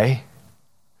lie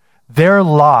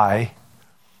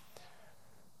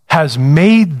has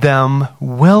made them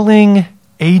willing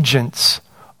agents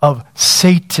of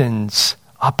Satan's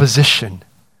opposition.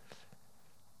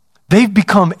 They've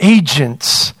become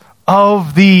agents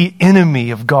of the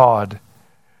enemy of God.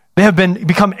 They have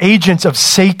become agents of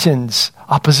Satan's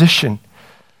opposition.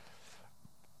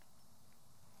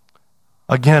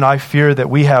 Again, I fear that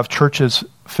we have churches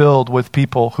filled with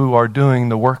people who are doing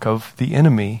the work of the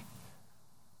enemy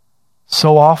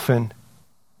so often,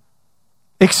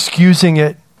 excusing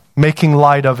it, making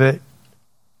light of it,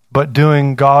 but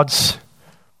doing God's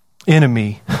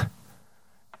enemy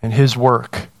and his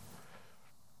work.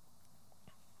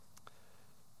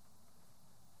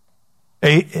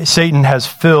 Satan has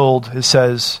filled, it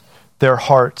says, their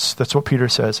hearts. That's what Peter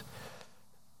says.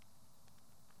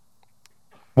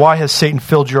 Why has Satan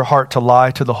filled your heart to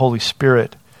lie to the Holy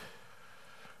Spirit?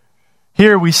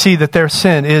 Here we see that their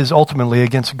sin is ultimately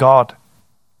against God.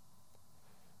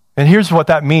 And here's what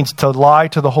that means, to lie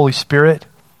to the Holy Spirit.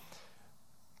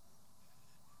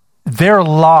 Their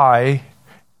lie,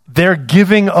 their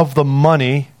giving of the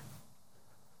money,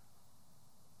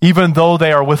 even though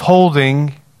they are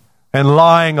withholding and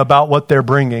lying about what they're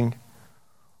bringing,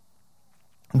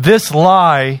 this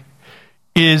lie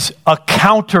is a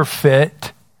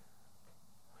counterfeit.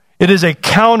 It is a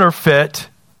counterfeit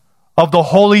of the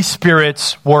Holy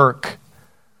Spirit's work.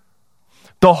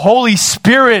 The Holy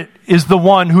Spirit is the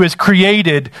one who has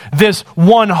created this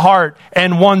one heart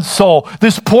and one soul.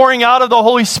 This pouring out of the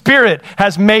Holy Spirit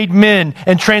has made men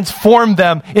and transformed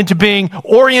them into being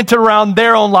oriented around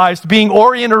their own lives, being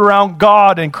oriented around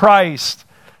God and Christ.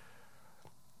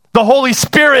 The Holy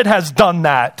Spirit has done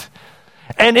that.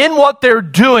 And in what they're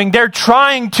doing, they're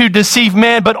trying to deceive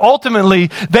man, but ultimately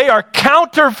they are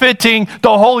counterfeiting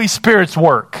the Holy Spirit's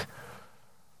work.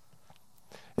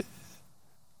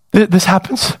 This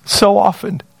happens so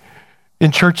often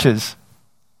in churches.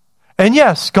 And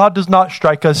yes, God does not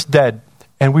strike us dead,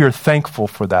 and we are thankful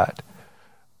for that.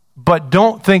 But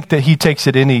don't think that he takes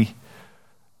it any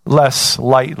less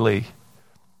lightly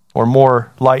or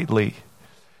more lightly.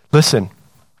 Listen,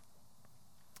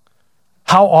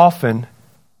 how often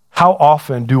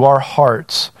do our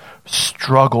hearts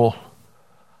struggle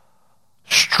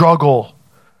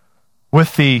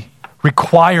with the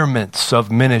requirements of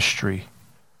ministry?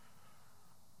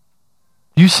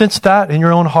 You sense that in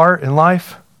your own heart and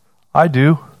life? I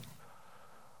do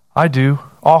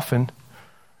often.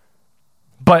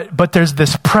 But there's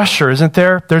this pressure, isn't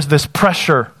there? There's this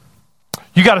pressure.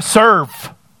 You got to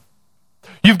serve.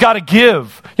 You've got to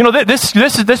give. You know,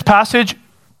 this passage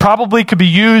probably could be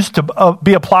used to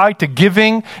be applied to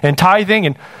giving and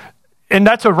tithing, and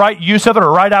that's a right use of it, or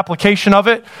a right application of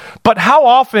it. But how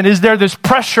often is there this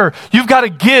pressure? You've got to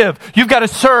give. You've got to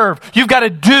serve. You've got to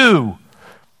do.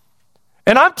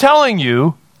 And I'm telling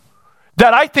you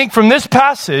that I think from this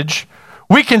passage,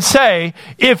 we can say,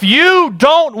 if you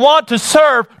don't want to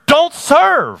serve, don't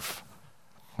serve.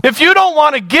 If you don't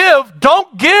want to give,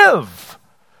 don't give.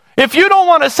 If you don't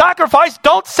want to sacrifice,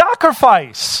 don't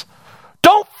sacrifice.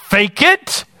 Don't fake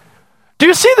it. Do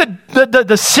you see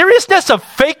the seriousness of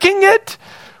faking it?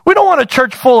 We don't want a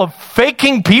church full of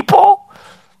faking people.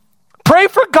 Pray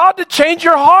for God to change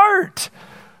your heart.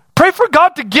 Pray for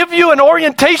God to give you an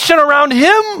orientation around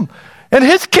Him and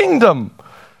His kingdom.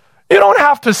 You don't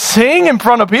have to sing in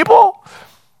front of people.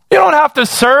 You don't have to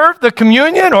serve the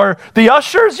communion or the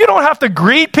ushers. You don't have to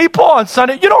greet people on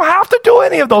Sunday. You don't have to do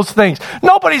any of those things.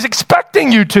 Nobody's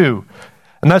expecting you to.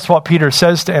 And that's what Peter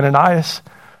says to Ananias.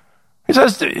 He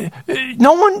says,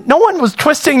 no one was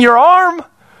twisting your arm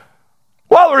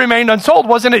while it remained unsold.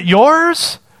 Wasn't it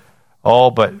yours?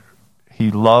 Oh, but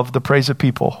he loved the praise of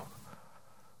people.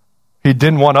 He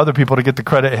didn't want other people to get the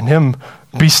credit and him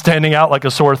be standing out like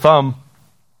a sore thumb.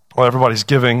 Well, everybody's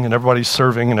giving and everybody's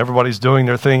serving and everybody's doing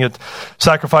their thing at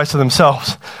sacrifice to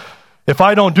themselves. If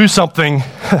I don't do something,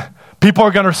 people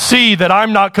are going to see that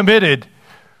I'm not committed.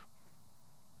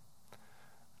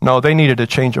 No, they needed a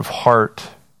change of heart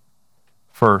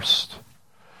first.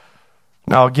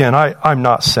 Now, again, I'm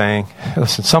not saying,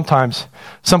 listen, sometimes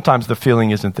the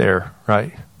feeling isn't there,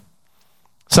 right?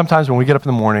 Sometimes when we get up in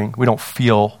the morning, we don't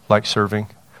feel like serving.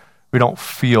 We don't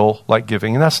feel like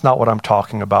giving, and that's not what I'm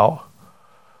talking about.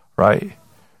 Right?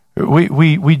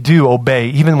 We do obey,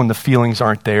 even when the feelings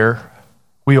aren't there.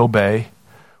 We obey.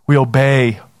 We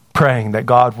obey praying that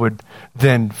God would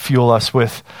then fuel us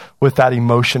with that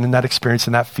emotion and that experience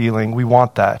and that feeling. We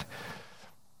want that.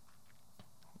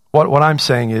 What I'm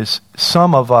saying is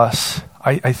some of us,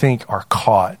 I think, are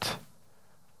caught.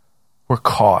 We're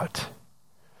caught.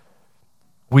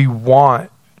 We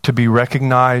want to be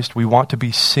recognized. We want to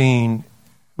be seen.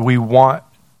 We want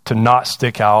to not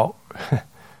stick out.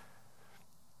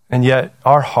 And yet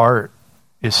our heart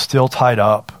is still tied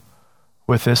up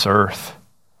with this earth.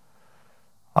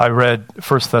 I read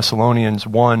 1 Thessalonians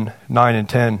 1, 9 and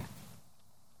 10.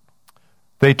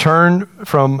 They turned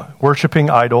from worshiping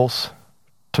idols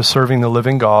to serving the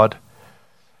living God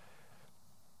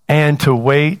and to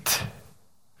wait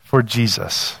for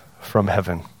Jesus from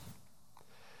heaven.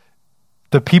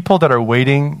 The people that are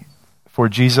waiting for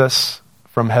Jesus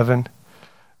from heaven,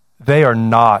 they are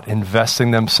not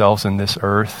investing themselves in this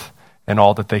earth and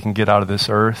all that they can get out of this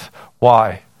earth.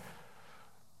 Why?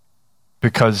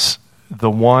 Because the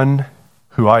one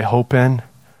who I hope in,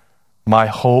 my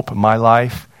hope, my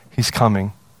life, he's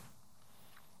coming.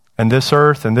 And this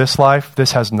earth and this life,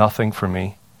 this has nothing for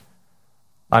me.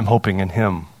 I'm hoping in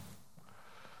him.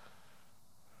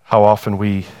 How often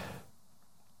we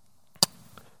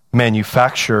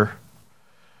manufacture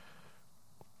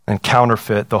and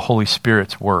counterfeit the Holy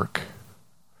Spirit's work.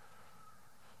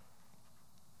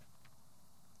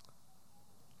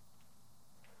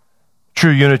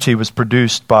 True unity was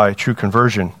produced by true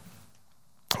conversion.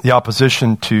 The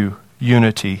opposition to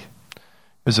unity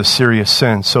is a serious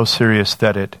sin, so serious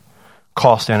that it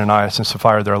cost Ananias and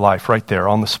Sapphira their life right there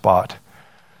on the spot.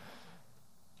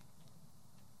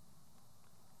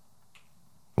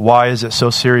 Why is it so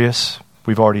serious?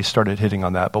 We've already started hitting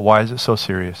on that, but why is it so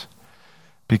serious?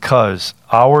 Because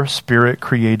our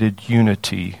Spirit-created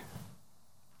unity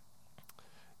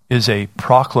is a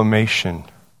proclamation,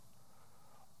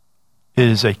 it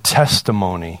is a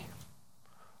testimony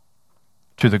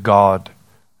to the God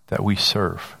that we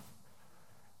serve.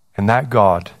 And that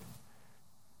God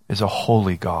is a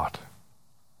holy God.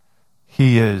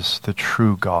 He is the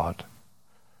true God.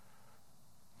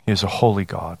 He is a holy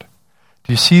God.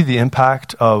 Do you see the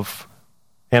impact of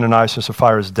Ananias and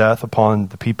Sapphira's death upon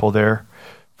the people there?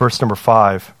 Verse number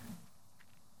 5,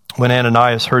 when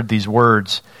Ananias heard these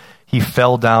words, he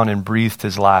fell down and breathed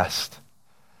his last.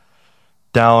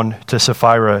 Down to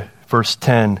Sapphira, verse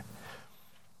 10,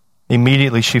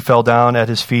 immediately she fell down at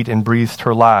his feet and breathed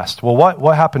her last. Well,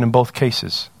 what happened in both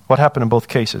cases? What happened in both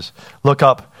cases? Look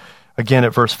up again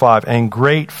at verse 5. And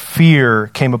great fear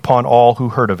came upon all who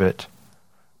heard of it.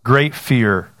 Great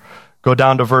fear. Go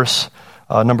down to verse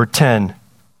number 10.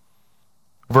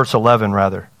 Verse 11,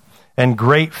 rather. And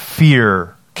great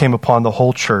fear came upon the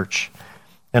whole church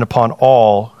and upon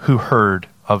all who heard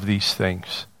of these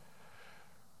things.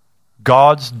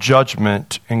 God's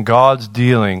judgment and God's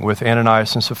dealing with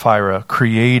Ananias and Sapphira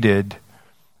created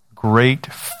great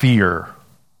fear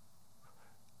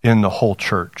in the whole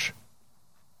church.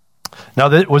 Now,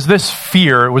 was this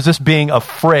fear, was this being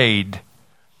afraid?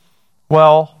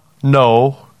 Well,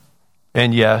 no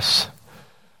and yes.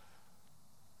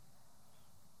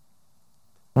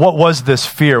 What was this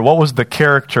fear? What was the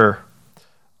character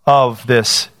of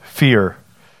this fear?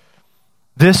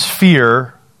 This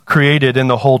fear created in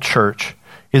the whole church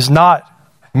is not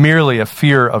merely a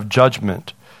fear of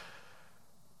judgment,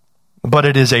 but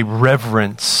it is a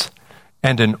reverence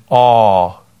and an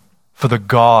awe for the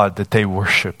God that they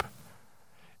worship.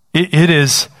 It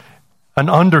is an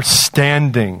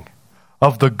understanding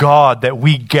of the God that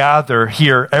we gather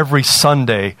here every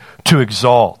Sunday to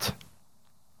exalt.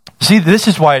 See, this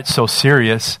is why it's so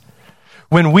serious.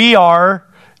 When we are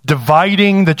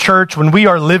dividing the church, when we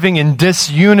are living in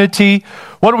disunity,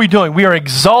 what are we doing? We are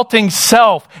exalting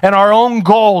self and our own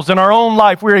goals and our own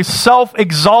life. We are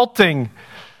self-exalting.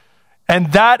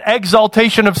 And that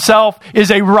exaltation of self is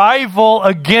a rival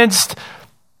against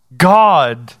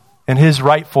God and his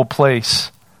rightful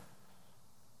place.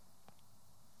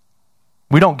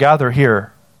 We don't gather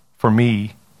here for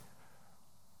me,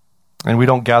 and we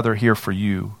don't gather here for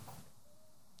you.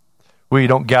 We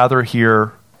don't gather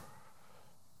here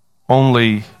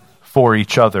only for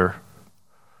each other.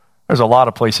 There's a lot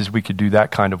of places we could do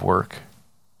that kind of work.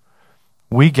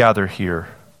 We gather here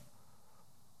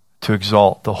to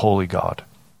exalt the holy God.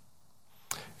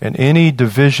 And any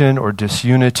division or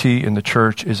disunity in the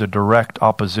church is a direct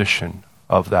opposition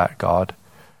of that God.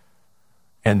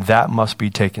 And that must be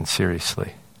taken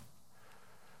seriously.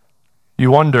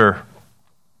 You wonder,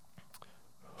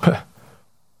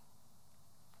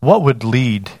 what would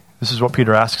lead, this is what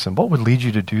Peter asks him, what would lead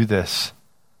you to do this?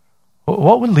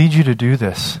 What would lead you to do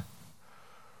this?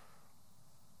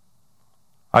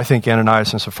 I think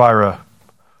Ananias and Sapphira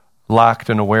lacked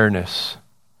an awareness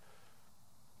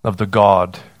of the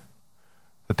God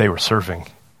that they were serving.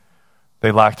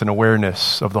 They lacked an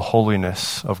awareness of the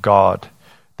holiness of God.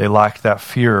 They lacked that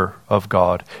fear of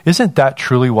God. Isn't that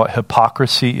truly what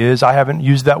hypocrisy is? I haven't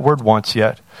used that word once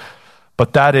yet,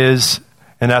 but that is,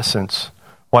 in essence,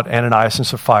 what Ananias and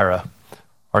Sapphira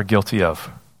are guilty of.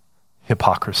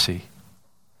 Hypocrisy.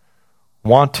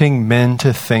 Wanting men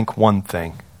to think one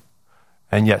thing,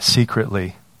 and yet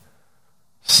secretly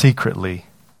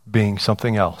being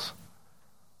something else.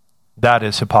 That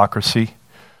is hypocrisy.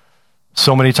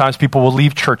 So many times people will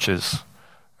leave churches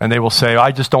and they will say,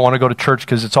 I just don't want to go to church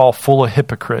because it's all full of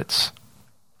hypocrites.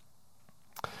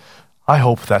 I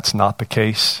hope that's not the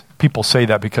case. People say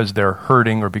that because they're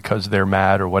hurting or because they're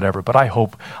mad or whatever, but I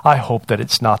hope that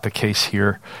it's not the case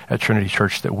here at Trinity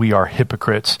Church, that we are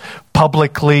hypocrites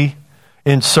publicly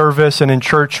in service and in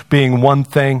church being one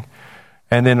thing,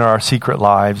 and in our secret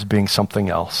lives being something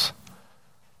else.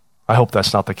 I hope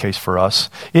that's not the case for us.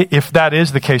 If that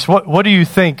is the case, what do you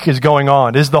think is going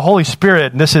on? Is the Holy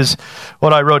Spirit, and this is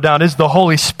what I wrote down, is the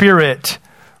Holy Spirit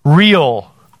real?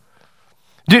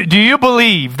 Do you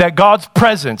believe that God's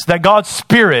presence, that God's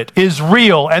Spirit is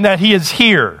real and that he is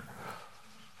here?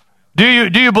 Do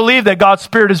you believe that God's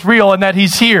Spirit is real and that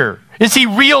he's here? Is he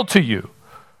real to you?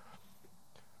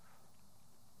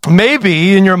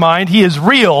 Maybe in your mind he is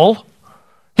real.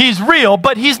 He's real,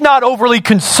 but he's not overly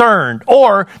concerned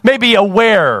or maybe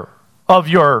aware of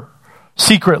your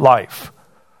secret life.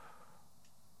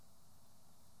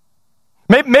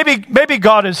 Maybe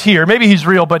God is here. Maybe he's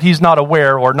real, but he's not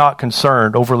aware or not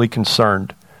concerned, overly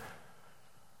concerned.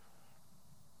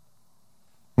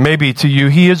 Maybe to you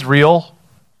he is real,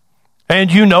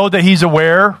 and you know that he's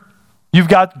aware. You've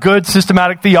got good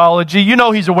systematic theology. You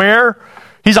know he's aware.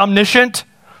 He's omniscient.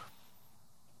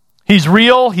 He's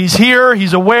real. He's here.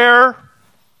 He's aware.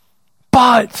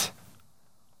 But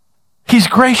he's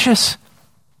gracious.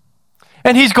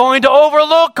 And he's going to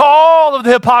overlook all of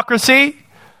the hypocrisy.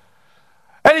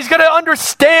 And he's going to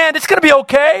understand. It's going to be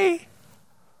okay.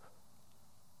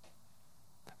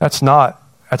 That's not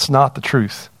the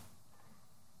truth.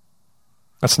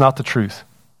 That's not the truth.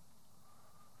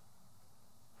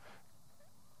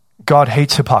 God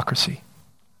hates hypocrisy.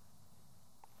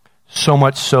 So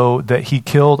much so that he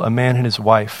killed a man and his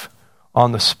wife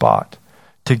on the spot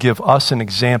to give us an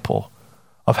example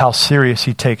of how serious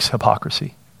he takes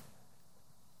hypocrisy.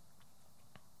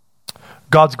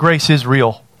 God's grace is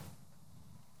real.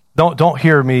 Don't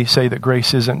hear me say that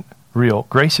grace isn't real.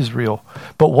 Grace is real.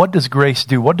 But what does grace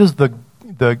do? What does the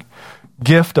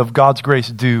gift of God's grace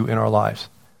do in our lives?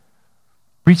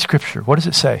 Read Scripture. What does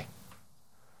it say?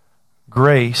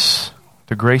 Grace,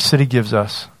 the grace that he gives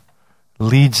us,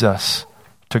 leads us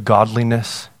to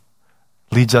godliness,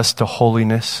 leads us to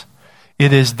holiness.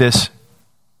 It is this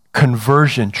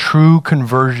conversion, true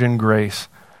conversion grace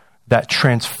that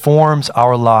transforms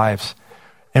our lives.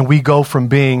 And we go from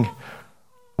being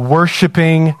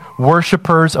worshipers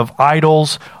of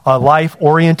idols, a life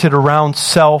oriented around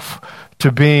self,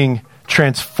 to being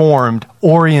transformed,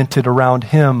 oriented around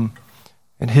him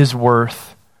and his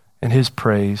worth and his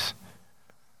praise.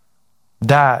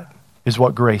 That is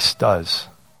what grace does.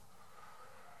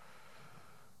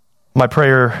 My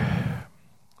prayer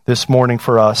this morning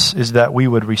for us is that we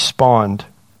would respond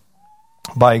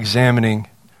by examining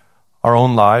our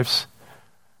own lives.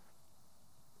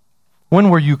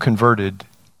 When were you converted?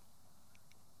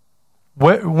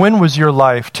 When was your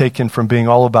life taken from being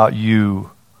all about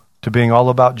you to being all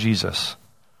about Jesus?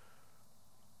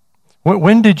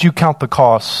 When did you count the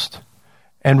cost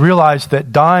and realize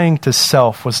that dying to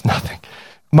self was nothing?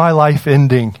 My life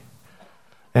ending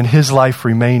and his life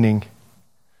remaining.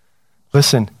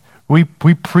 Listen, we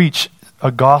preach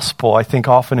a gospel, I think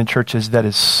often in churches, that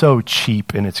is so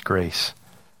cheap in its grace.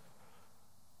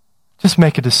 Just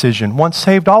make a decision. Once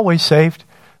saved, always saved.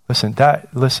 Listen,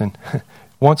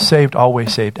 once saved,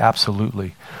 always saved,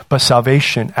 absolutely. But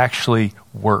salvation actually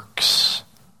works.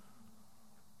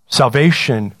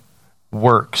 Salvation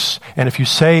works. And if you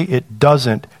say it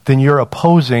doesn't, then you're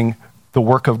opposing the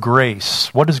work of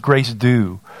grace. What does grace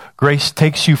do? Grace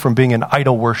takes you from being an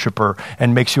idol worshiper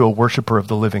and makes you a worshiper of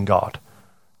the living God.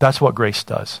 That's what grace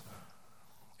does.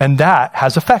 And that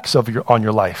has effects on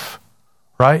your life,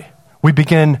 right? We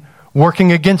begin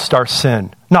working against our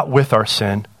sin, not with our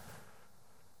sin.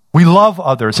 We love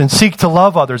others and seek to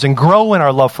love others and grow in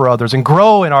our love for others and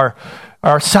grow in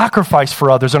our sacrifice for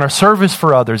others and our service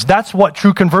for others. That's what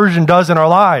true conversion does in our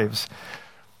lives.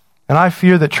 And I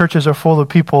fear that churches are full of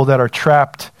people that are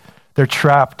trapped. They're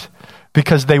trapped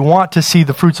because they want to see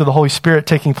the fruits of the Holy Spirit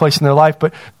taking place in their life,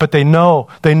 but they know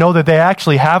that they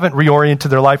actually haven't reoriented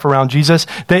their life around Jesus.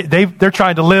 They're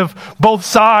trying to live both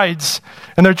sides,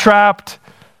 and they're trapped.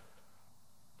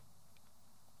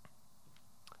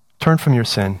 Turn from your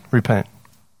sin, repent.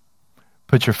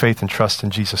 Put your faith and trust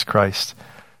in Jesus Christ.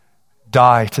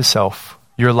 Die to self.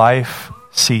 Your life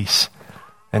cease,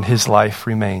 and his life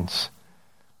remains.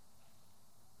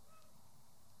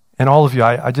 And all of you,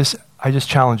 I just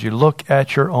challenge you, look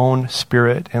at your own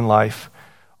spirit and life.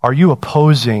 Are you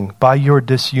opposing, by your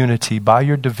disunity, by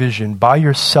your division, by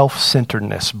your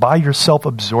self-centeredness, by your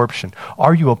self-absorption,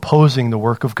 are you opposing the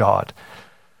work of God,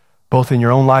 both in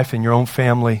your own life, in your own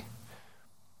family,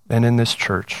 and in this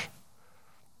church?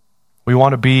 We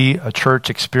want to be a church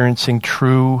experiencing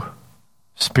true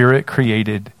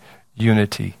Spirit-created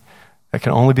unity that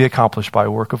can only be accomplished by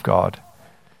a work of God.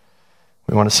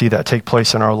 We want to see that take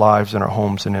place in our lives, in our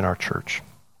homes, and in our church.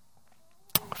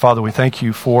 Father, we thank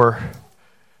you for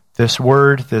this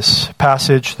word, this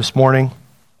passage this morning.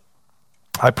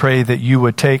 I pray that you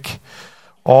would take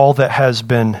all that has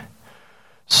been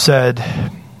said,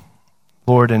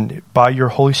 Lord, and by your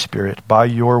Holy Spirit, by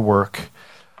your work,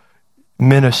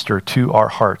 minister to our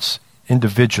hearts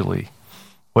individually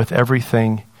with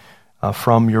everything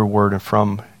from your word and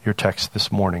from your text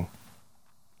this morning.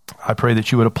 I pray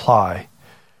that you would apply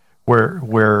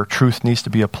where truth needs to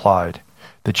be applied,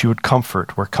 that you would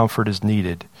comfort where comfort is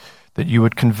needed, that you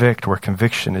would convict where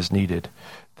conviction is needed,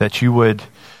 that you would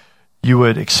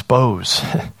expose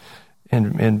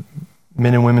in men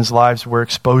and women's lives where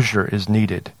exposure is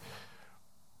needed.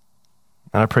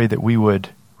 And I pray that we would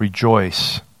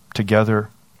rejoice together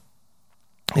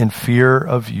in fear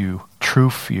of you, true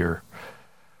fear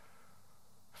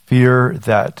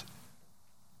that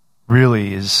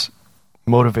really is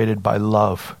motivated by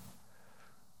love,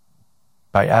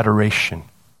 by adoration,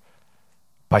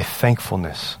 by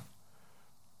thankfulness.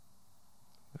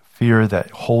 Fear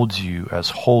that holds you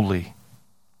as holy,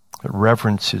 that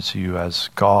reverences you as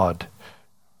God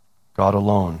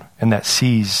alone, and that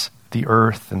sees the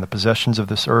earth and the possessions of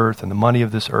this earth and the money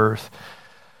of this earth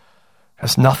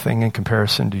as nothing in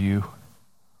comparison to you.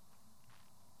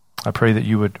 I pray that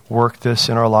you would work this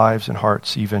in our lives and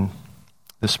hearts even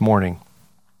this morning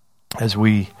as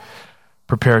we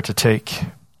prepare to take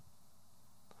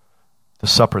the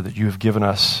supper that you have given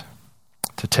us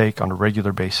to take on a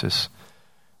regular basis,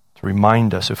 to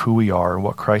remind us of who we are and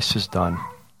what Christ has done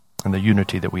and the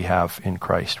unity that we have in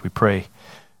Christ. We pray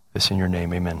this in your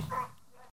name. Amen.